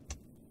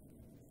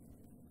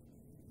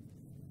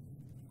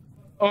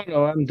 Oh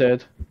no, I'm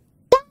dead.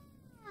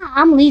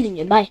 I'm leaving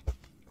you. Bye.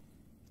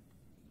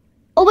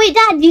 Oh wait,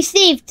 Dad, you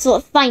saved, so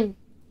it's fine.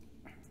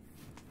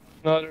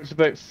 No, there's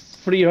about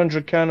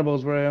 300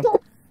 cannibals where I am.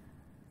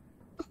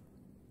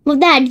 Well,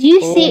 Dad,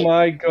 you saved. Oh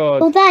my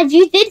god. Well, Dad,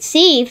 you did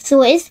save,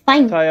 so it's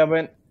fine. Ty, I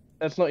went.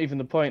 That's not even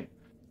the point.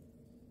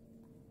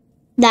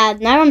 Dad,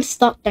 now I'm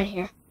stuck down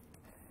here.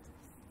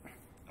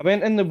 I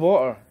went in the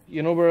water.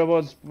 You know where I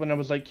was when I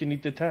was like, you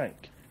need the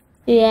tank?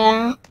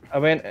 Yeah. I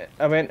went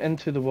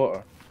into the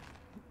water.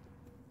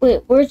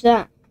 Wait, where's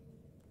that?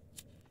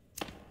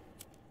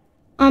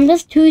 I'm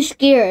just too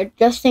scared,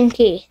 just in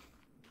case.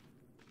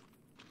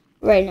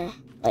 Right now.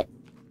 Like,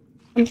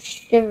 I'm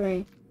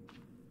shivering.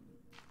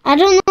 I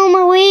don't know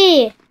my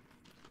way.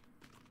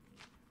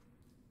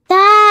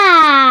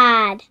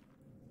 Dad!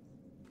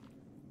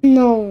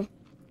 No.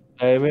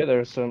 Hey, wait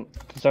there, son.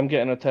 Because I'm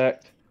getting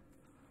attacked.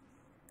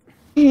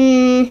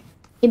 You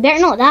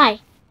better not die.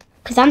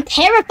 Because I'm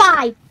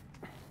terrified.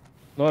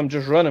 No, I'm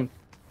just running.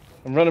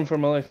 I'm running for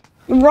my life.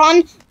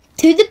 Run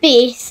to the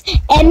base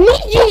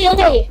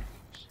immediately.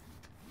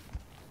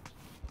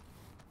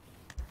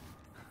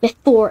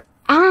 Before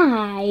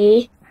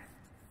I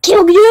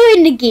kill you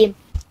in the game.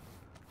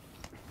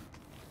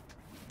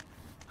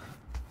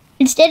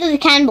 Instead of the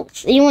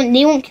cannibals, they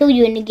won't kill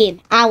you in the game.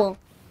 I will.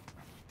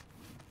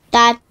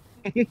 Dad.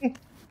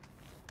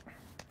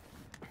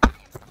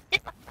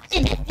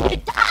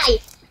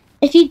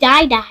 If you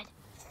die, Dad,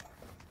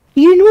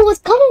 you know what's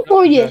coming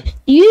for you.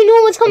 You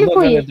know what's coming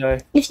for you. Die.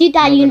 If you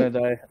die, I'm not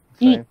gonna die.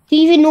 you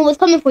even know what's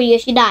coming for you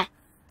if you die.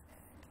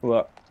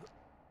 What?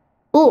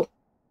 Oh,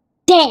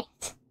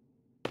 death.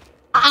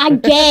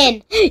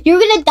 Again. You're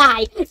gonna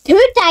die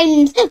 2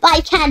 times by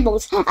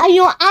cannibals. And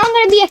you know, I'm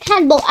gonna be a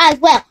cannibal as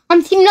well.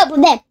 I'm teaming up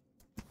with them.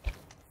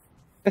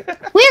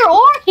 Where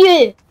are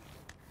you?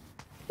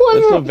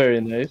 That's not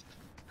very nice.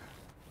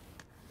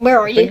 Where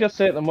are I you? think I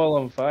set them all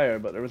on fire,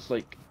 but there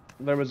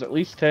was at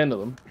least 10 of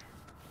them.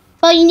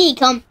 Well, you need to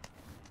come.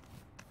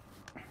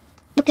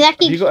 Because I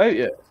keep... Have you got out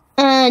yet?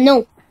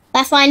 No.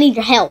 That's why I need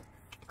your help.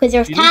 Because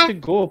there's You need to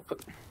go.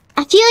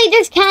 I feel like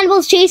there's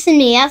cannibals chasing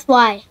me, that's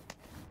why.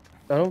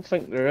 I don't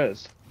think there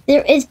is.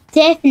 There is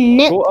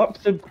definitely. Go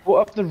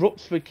up the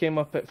ropes we came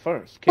up at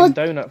first. Came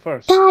down at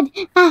first. Dad,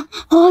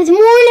 oh, it's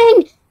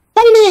morning.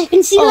 Finally, I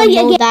can see light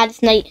again. Dad,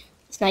 it's night.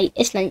 It's night.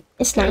 It's night.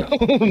 It's night. Oh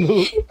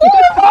no!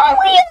 Where are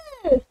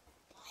we?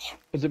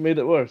 Has it made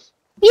it worse?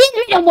 You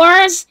made it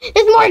worse.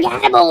 There's more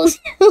cannibals.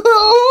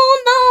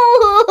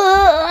 Oh no!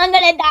 I'm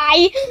gonna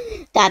die.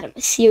 Dad,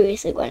 I'm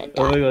seriously gonna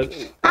die. Oh my god!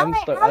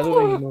 I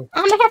don't even know.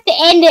 I'm gonna have to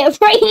end it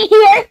right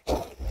here.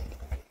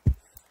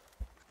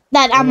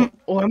 Dad,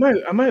 Oh, I'm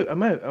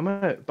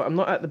out. But I'm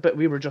not at the bit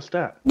we were just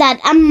at. Dad,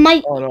 I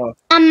might. Oh no.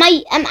 I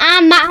might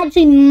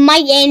actually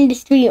might end the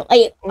stream.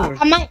 Like,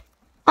 I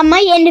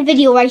might end the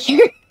video right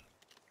here.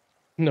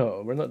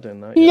 No, we're not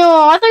doing that yet.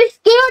 No, I'm so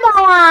scared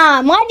I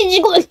am. Why did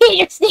you go get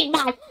your stick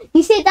back?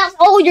 You said that's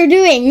all you're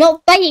doing,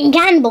 not fighting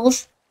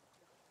cannibals.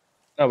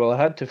 Oh well, I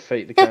had to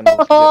fight the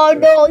cannibals. Oh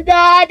no,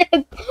 Dad.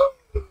 I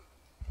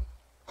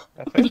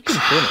found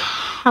containers.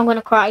 I'm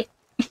gonna cry.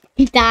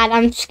 Dad,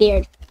 I'm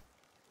scared.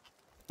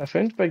 I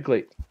found big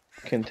like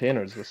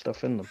containers with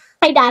stuff in them.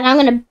 Hey Dad, I'm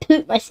gonna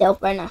poop myself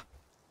right now.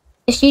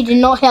 If you did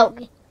not help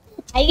me.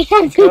 I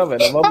can't I'm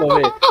coming, I'm on my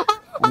way.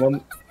 I'm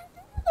on...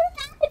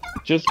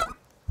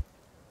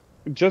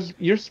 Just,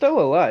 you're still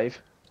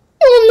alive.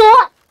 No, I'm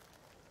not.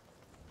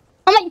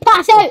 I might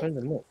pass out. I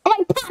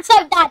might pass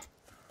out, Dad.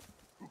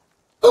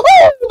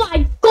 Oh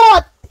my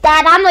God,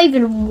 Dad, I'm not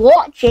even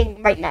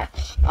watching right now.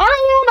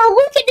 I don't know,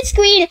 look at the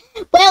screen.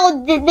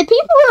 Well, the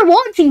people who are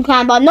watching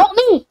can, but not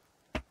me.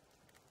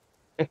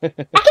 I can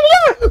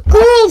hear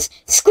girls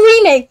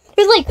screaming.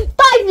 There's like 5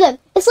 of them.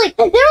 It's like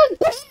they're on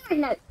fire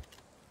now.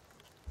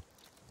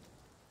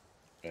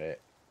 Right.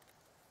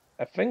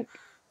 I think,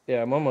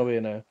 yeah, I'm on my way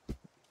now.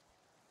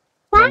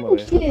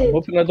 Thank you. I'm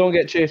hoping I don't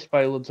get chased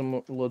by loads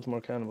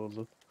more cannibals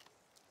though.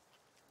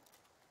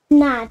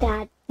 Nah,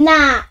 Dad.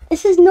 Nah,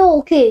 this is not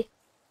okay.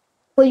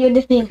 What you're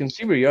doing. I can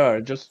see where you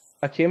are.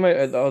 I came out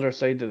at the other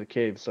side of the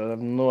cave, so I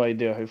have no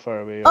idea how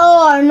far away you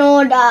are. Oh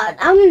no, Dad.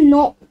 I'm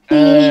not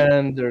okay.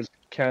 And there's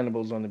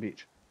cannibals on the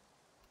beach.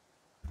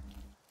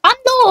 I'm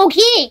not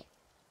okay.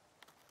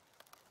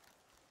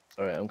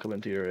 Alright, I'm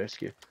coming to your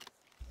rescue.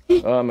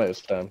 Oh, I'm out of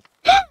stam.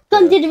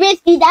 Come to the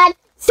rescue, Dad.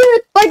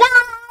 Super Dad.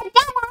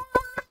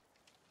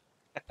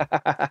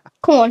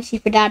 Come on,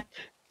 Super Dad.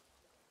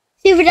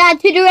 Super Dad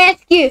to the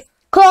rescue.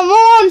 Come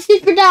on,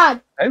 Super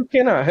Dad. How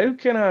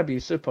can I be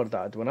Super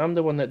Dad when I'm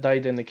the one that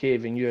died in the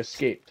cave and you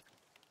escaped?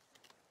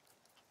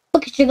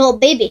 Look at your little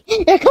baby.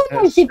 There, come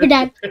on, Super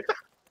Dad.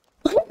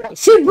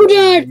 Super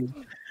Dad.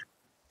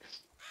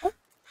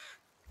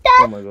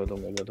 Oh my god.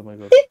 Super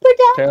Dad.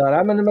 Taylor,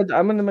 I'm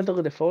in the middle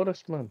of the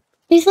forest, man.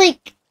 There's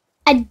like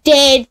a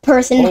dead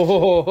person.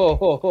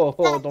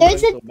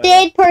 There's a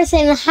dead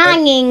person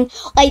hanging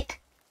like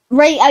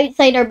right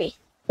outside our base.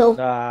 So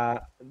Nah,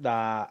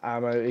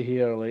 I'm out of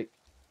here, like.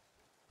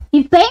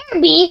 You better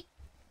be.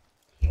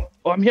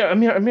 Oh, I'm here.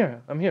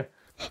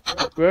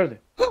 Where are they?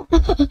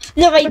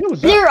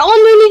 They're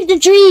underneath the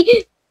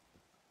tree.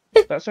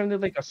 That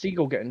sounded like a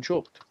seagull getting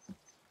choked.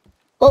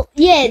 Well,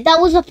 yeah, that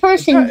was a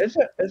person.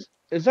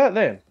 Is that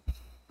them?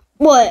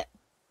 What?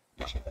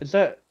 Is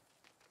that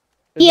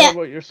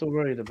what you're so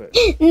worried about?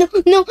 No.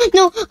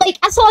 Like,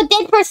 I saw a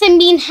dead person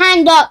being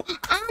hanged up, and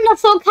I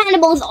saw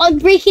cannibals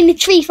breaking the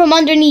tree from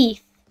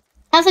underneath.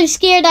 That's how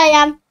scared I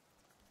am.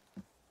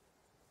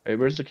 Hey,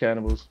 where's the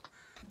cannibals?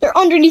 They're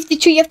underneath the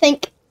tree, I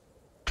think.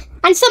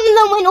 And some of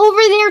them went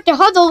over there to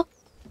huddle.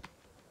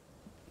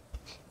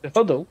 The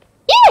huddle?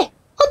 Yeah,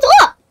 huddle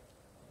up.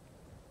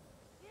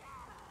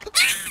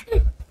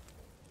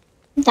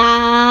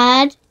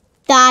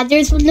 Dad,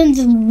 there's one of them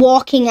just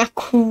walking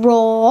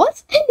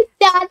across.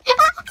 Dad.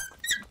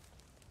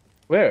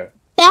 Where?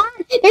 Dad,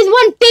 there's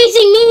one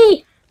facing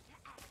me.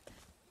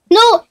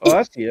 No. Oh,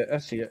 I see it.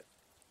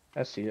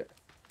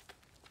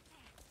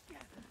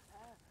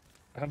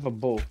 I have a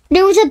bow.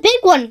 There was a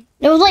big one.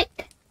 There was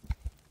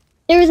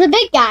a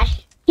big guy.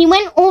 He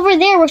went over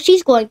there where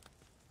she's going.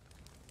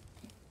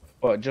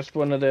 What, just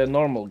one of the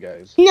normal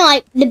guys? No,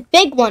 like the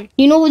big one.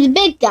 You know the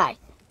big guy?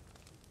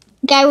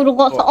 The guy with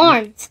lots of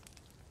arms.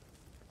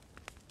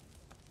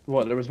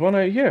 What, there was one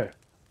out here?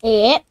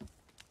 Yep.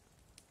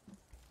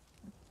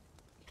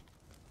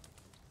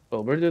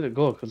 Well, where did it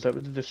go? Because that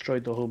would have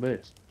destroyed the whole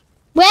base.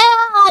 Well,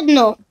 I don't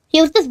know.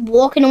 He was just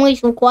walking away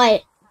so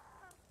quiet.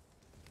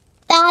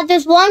 Dad,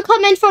 there's one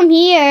coming from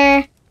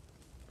here.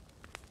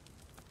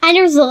 And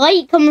there's a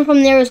light coming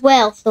from there as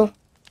well, so.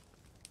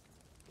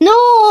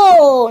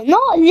 No!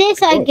 Not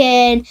this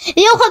again.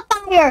 They all have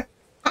fire.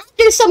 And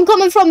there's some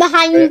coming from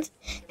behind.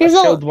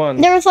 Killed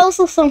one. There's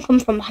also some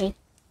coming from behind.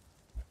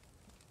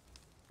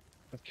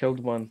 I've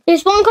killed one.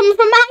 There's one coming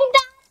from behind,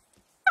 Dad.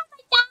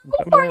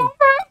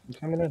 I'm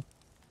coming in.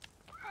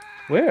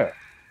 Where?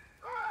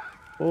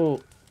 Oh.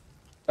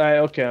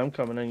 Okay, I'm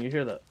coming in. You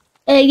hear that?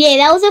 Yeah,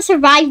 that was a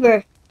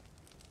survivor.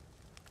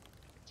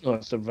 Oh,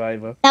 a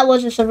survivor. That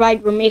was a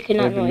survivor making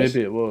that noise.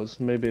 Maybe it was.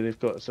 Maybe they've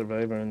got a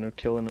survivor and they're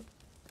killing it.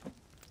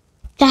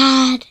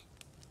 Dad.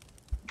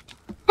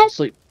 Let's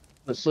sleep.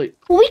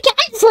 We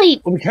can't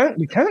sleep. Oh,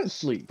 we can't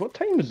sleep. What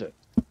time is it?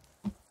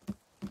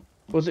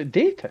 Was it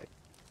daytime?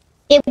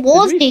 It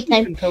was Did we sleep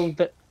daytime. until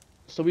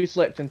so we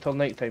slept until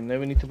nighttime. Now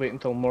we need to wait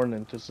until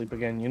morning to sleep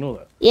again. You know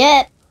that.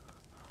 Yep.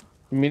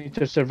 We need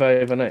to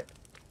survive a night.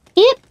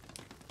 Yep.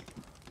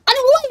 And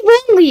what's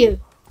wrong with you?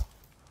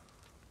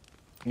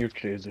 You're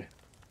crazy.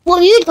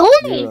 Well, you told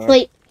me You to are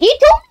sleep. You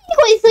told me to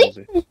go to sleep.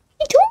 crazy.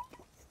 You told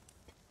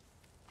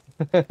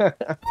me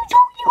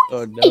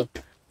Oh to no! sleep.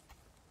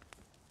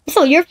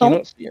 So your Can you fault.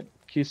 not see? Can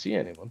you see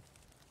anyone?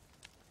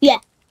 Yeah.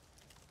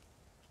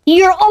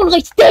 You're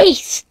ugly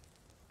face.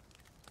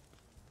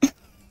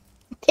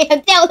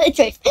 Damn, tell the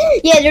truth.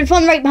 Yeah, there's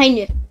one right behind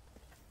you.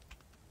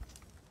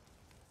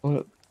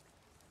 What?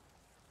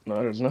 No,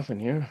 there's nothing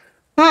here.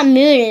 Not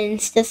moving.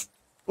 It's just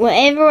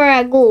wherever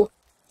I go,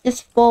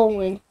 just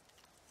following.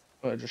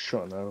 Oh, I just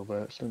shot an arrow by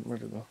accident.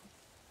 Where'd it go?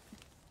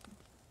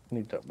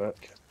 Need that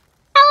back.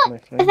 My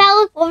If friend. I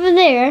look over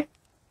there,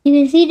 you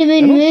can see the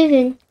moon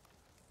moving.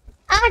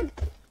 Ah,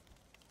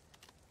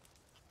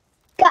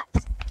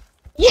 guys,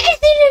 you can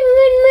see the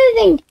moon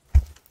moving.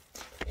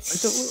 It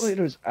don't look like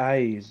there's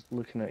eyes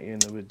looking at you in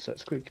the woods.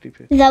 That's quite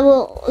creepy. Is that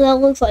what that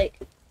looks like?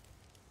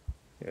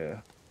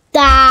 Yeah.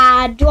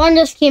 Dad, one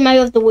just came out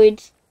of the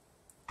woods.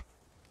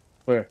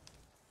 Where?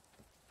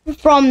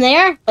 From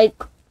there, like,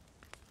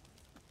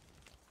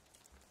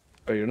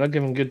 Oh, you're not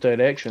giving good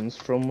directions.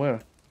 From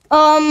where?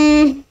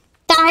 I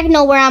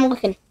know where I'm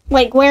looking.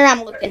 Like, where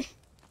I'm looking.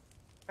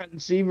 I can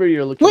see where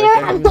you're looking. I Where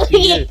can't I'm even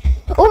see you. looking.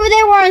 Over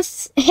there where I'm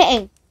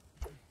hitting.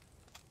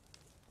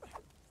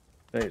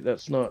 Right,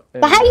 that's not.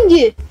 Behind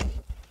you.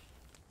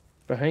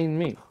 Behind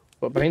me.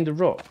 What, behind the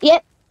rock?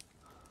 Yep.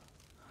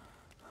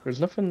 There's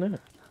nothing there.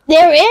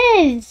 There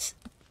is.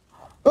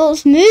 Oh,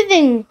 it's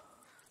moving.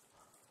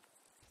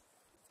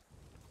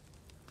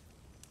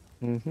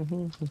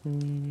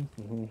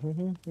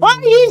 Why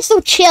are you so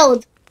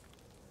chilled?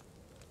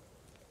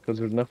 Because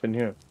there's nothing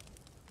here.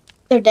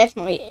 There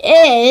definitely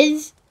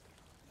is.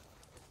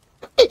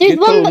 There's You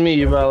one. told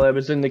me while I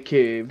was in the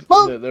cave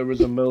Well- that there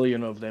was a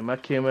million of them. I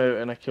came out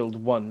and I killed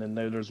one, and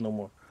now there's no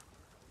more.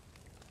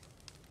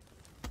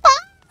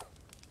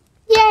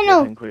 Yeah, I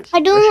know. think quite I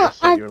don't know. suspicious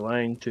that you're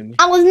lying to me.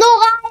 I was not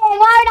lying.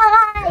 Why would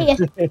I lie? You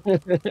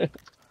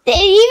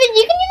can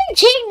even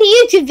check the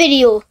YouTube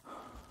video.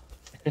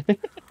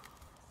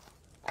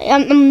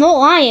 I'm not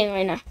lying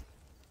right now.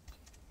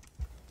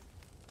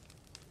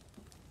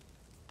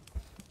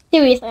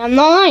 Seriously, I'm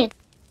not lying.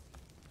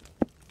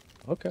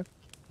 Okay.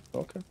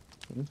 Okay.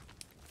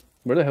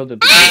 Where the hell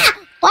did they go? Ah!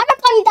 Why am I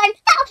climbing down?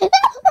 Ah! I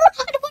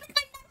don't want to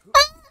climb down.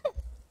 Ah!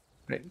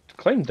 Right,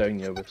 climb down,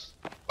 Yobus.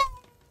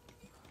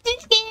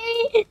 It's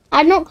scary.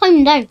 I'm not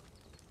climbing down.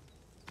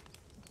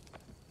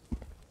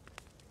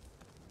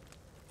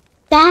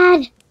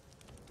 Dad,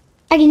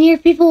 I can hear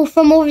people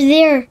from over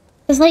there.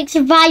 It's like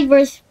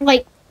survivors,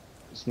 like,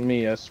 It's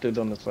me, I stood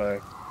on the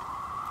fire.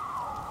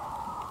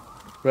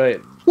 Right,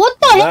 what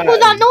the heck was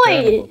that is a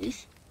cannibal.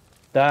 noise?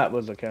 That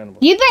was a cannibal.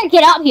 You better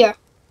get up here.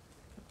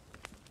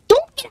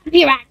 Don't get up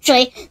here,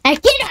 actually. Now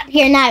get up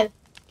here now.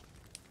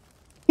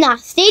 Nah,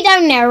 stay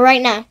down there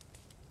right now.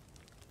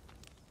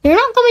 You're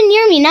not coming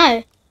near me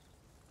now.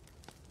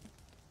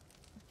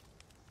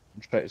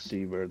 I'm trying to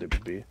see where they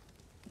would be.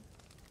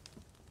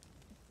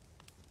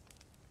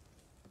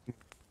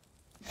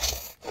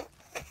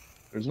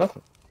 There's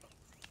nothing.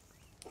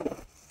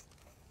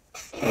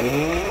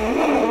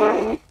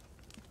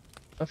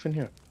 Nothing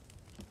here.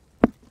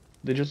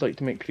 They just like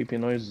to make creepy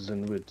noises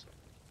in the woods.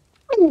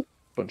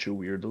 Bunch of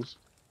weirdos.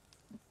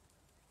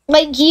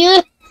 Like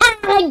you.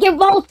 Like your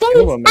both You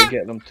know what might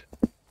get them to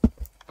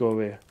go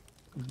away?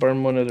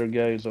 Burn one of their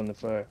guys on the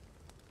fire.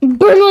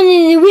 Burn one of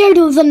the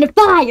weirdos on the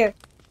fire.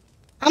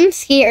 I'm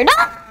scared.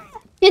 Ah!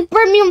 Just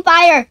burn me on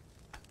fire.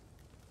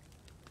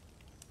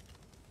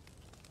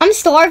 I'm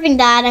starving,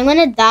 Dad. I'm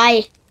gonna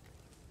die.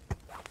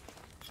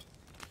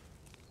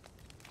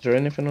 Is there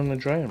anything on the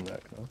drying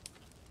rack now?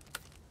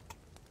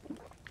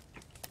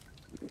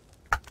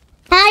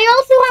 I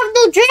also have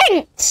no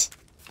drinks.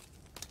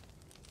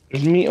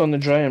 There's meat on the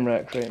drying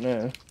rack right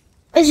now.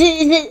 Is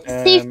it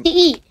safe to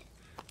eat?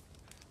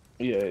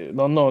 Yeah,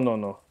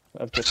 no.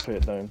 I've just put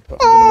it down. But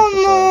I'm gonna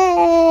make a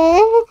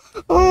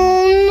fire.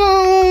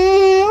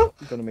 Oh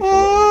I'm gonna make a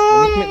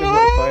little. We need to make this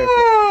little fire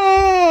pit.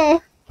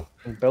 no!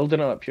 I'm building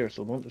it up here,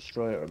 so don't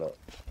destroy it or that.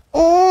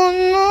 Oh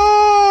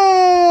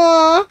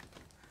no!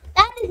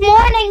 That is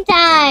morning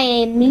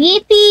time!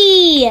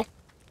 Yippee!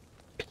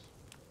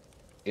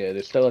 Yeah,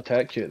 they still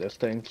attack you at this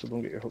time, so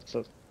don't get your hopes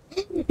up.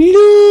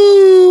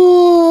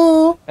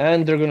 No!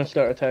 And they're gonna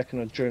start attacking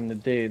us during the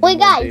day. Wait,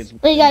 guys!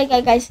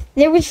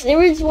 There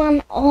was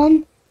one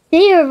on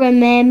there.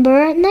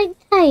 Remember at night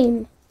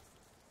time.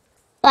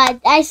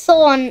 But I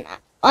saw on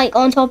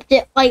on top of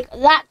it, like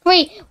that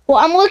tree.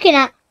 What I'm looking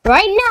at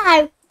right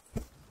now.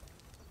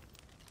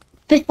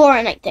 Before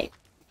at night time.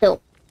 So.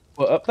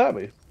 Well, up that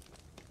way.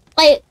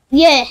 Like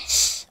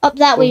yes, up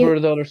that way. Over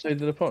the other side of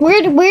the pond.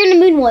 Where the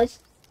moon was.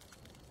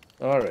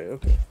 Alright,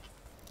 okay.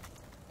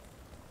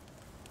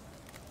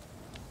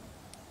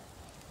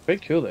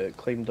 Quite cool that it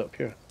climbed up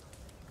here.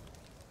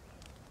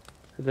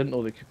 I didn't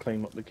know they could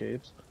climb up the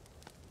caves.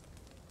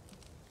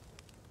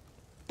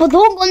 But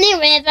don't go near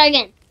it ever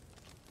again.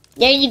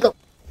 There you go.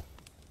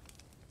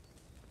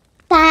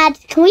 Dad,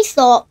 can we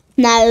stop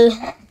now?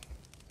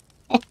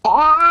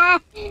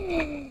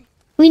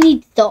 We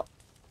need to stop.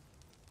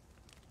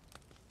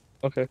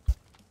 Okay.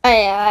 We'll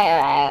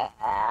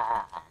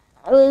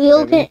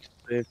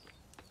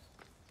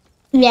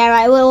yeah,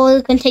 right.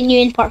 We'll continue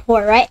in part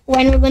 4, right?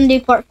 When we're going to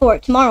do part 4?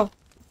 Tomorrow.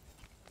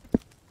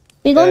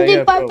 We're going to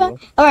do part 4?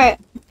 Alright.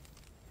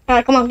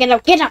 Alright, come on, get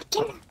up, get up,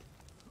 get up.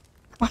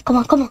 Come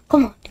on, come on,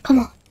 come on, come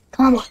on,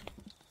 come on.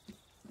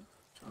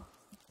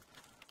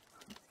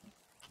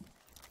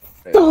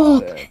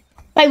 Stop.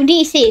 Right, we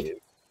need to save.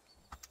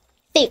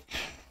 Save.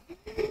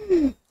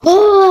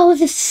 Oh, that was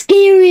the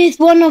scariest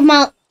one of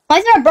my... Why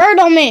is there a bird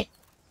on me?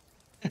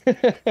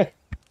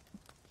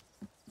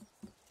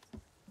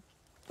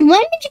 When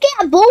did you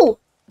get a bow?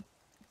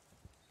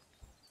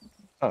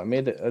 I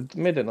made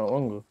it not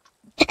long ago.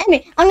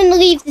 Anyway, I'm gonna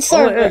leave the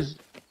server.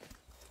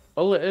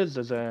 All it is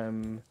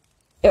You're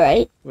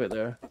right. wait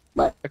there.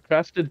 What? A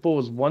crafted bow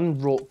is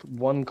 1 rope,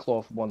 1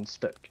 cloth, 1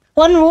 stick.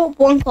 1 rope,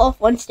 1 cloth,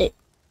 1 stick.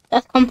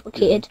 That's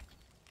complicated.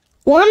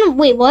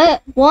 Wait,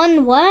 what?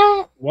 1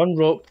 what? 1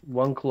 rope,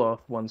 1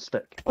 cloth, 1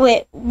 stick.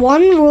 Wait,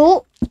 1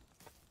 rope,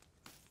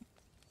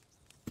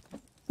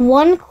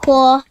 1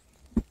 cloth,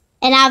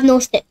 and I have no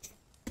sticks.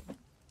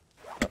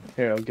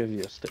 Here, I'll give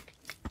you a stick.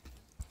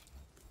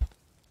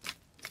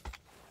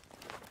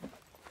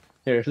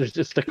 Here, there's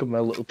a stick on my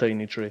little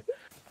tiny tree.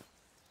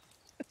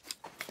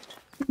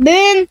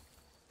 Boom,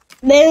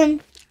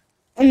 boom,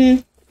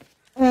 boom,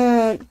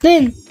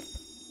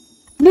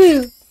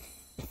 boom.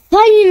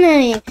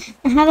 Finally,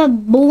 I have a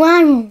bow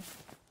arrow.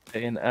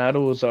 And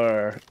arrows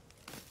are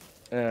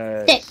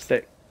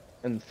stick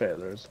and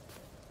feathers.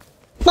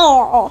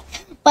 Oh,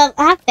 but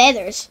I have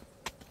feathers.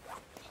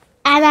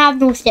 And I have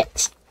no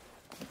sticks.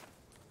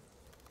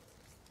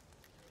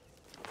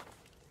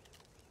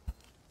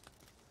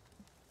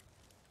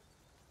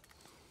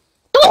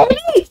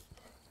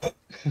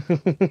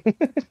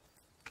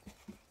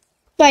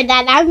 Sorry,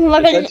 Dad, I'm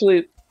gonna...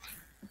 Actually,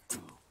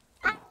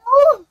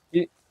 Oh.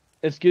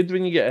 it's good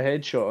when you get a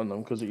headshot on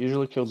them because it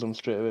usually kills them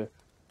straight away.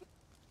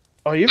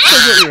 Oh, you've still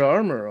got your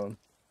armor on.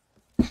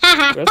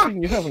 I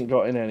think you haven't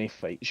gotten any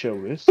fight, shall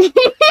we?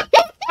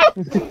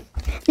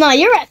 No,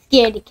 you're a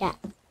scaredy cat.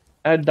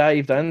 I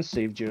dived and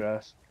saved your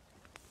ass.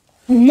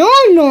 No.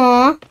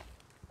 No.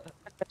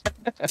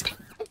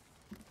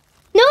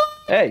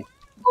 Hey!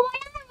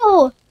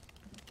 Oh,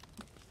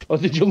 Oh,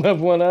 did you only have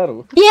 1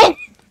 arrow? yeah.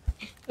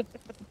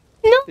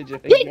 No, Did you I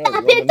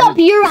picked up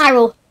your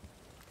arrow.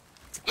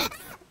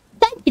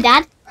 Thank you,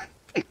 Dad.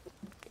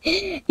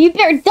 You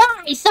better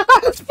die,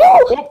 sucker.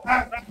 Oh.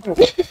 No.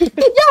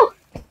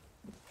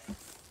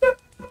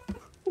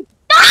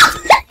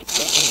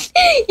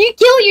 You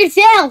killed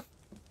yourself.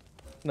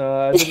 No,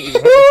 I didn't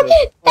even hurt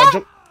myself.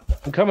 Oh,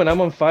 I'm coming, I'm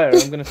on fire.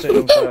 I'm gonna set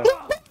you on fire.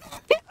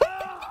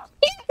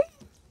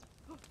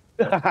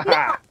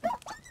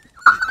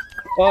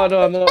 Oh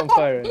no, I'm not on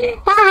fire.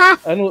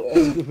 I know.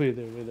 Wait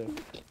there.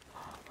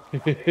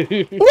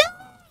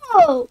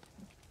 No.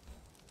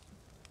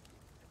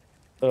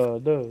 Oh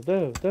no.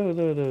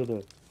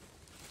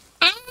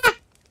 Ah.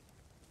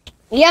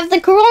 You have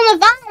the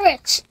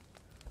coronavirus.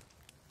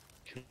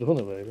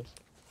 Coronavirus?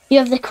 You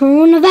have the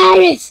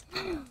coronavirus.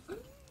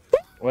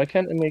 Why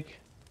can't I make...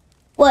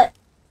 What?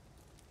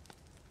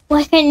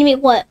 Why can't you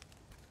make what?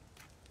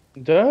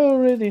 Do I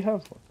already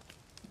have one?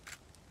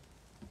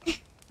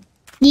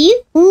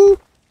 You? Oh,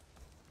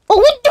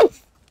 wait, no!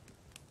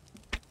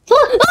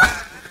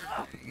 Ah!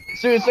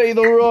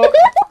 Suicidal rock!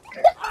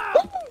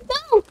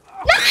 No!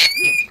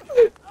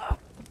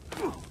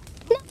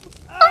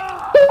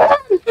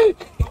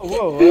 Oh,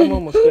 whoa, I'm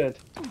almost dead.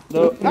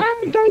 No,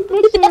 don't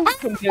come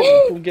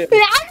get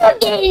me. I'm not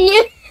getting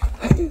you.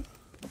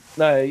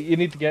 No, you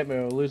need to get me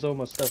or I'll lose all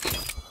my stuff.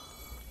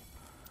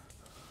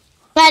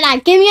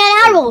 Right, give me an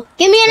arrow.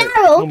 Give me an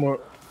arrow.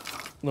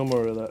 No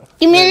more of that.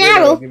 Give me an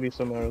arrow. I'll give you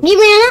some arrows. Give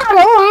me an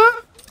arrow,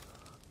 huh?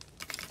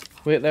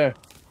 Wait there.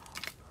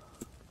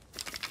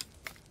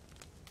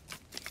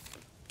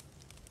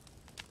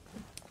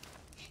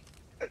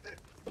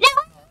 No.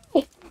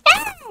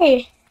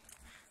 Hey.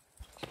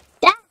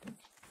 Dad.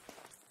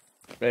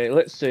 Right,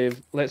 let's save.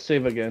 Let's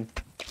save again.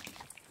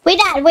 Wait,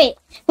 Dad, wait.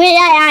 Wait,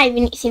 Dad, we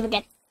need to save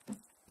again.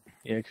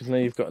 Yeah, because now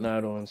you've got an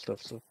arrow and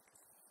stuff, so...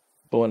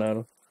 Bow and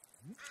arrow.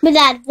 But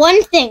Dad,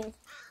 one thing.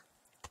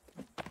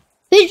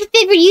 Who's your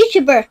favorite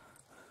YouTuber?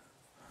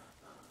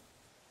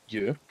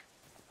 You?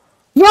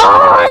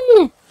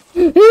 Wrong!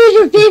 Who's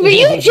your favorite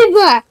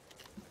YouTuber?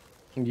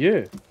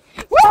 You.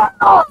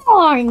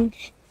 Wrong!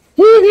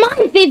 Who's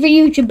my favorite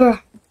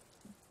YouTuber?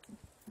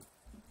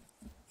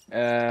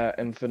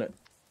 Infinite.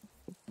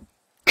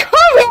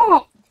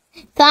 Correct!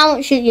 So I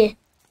won't shoot you.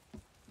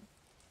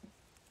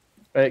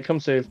 Right, come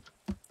save.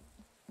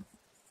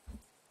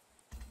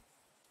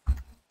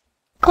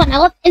 Come on, I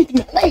love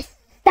Infinite. Let's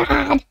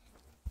Dad.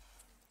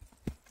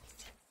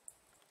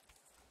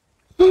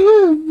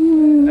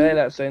 Hey,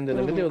 that's the end of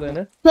the video then,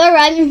 eh?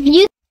 Alright,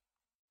 you.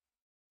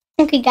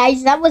 Okay,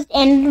 guys, that was the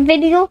end of the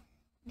video.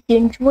 If you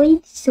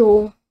enjoyed,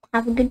 so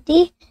Have a good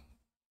day.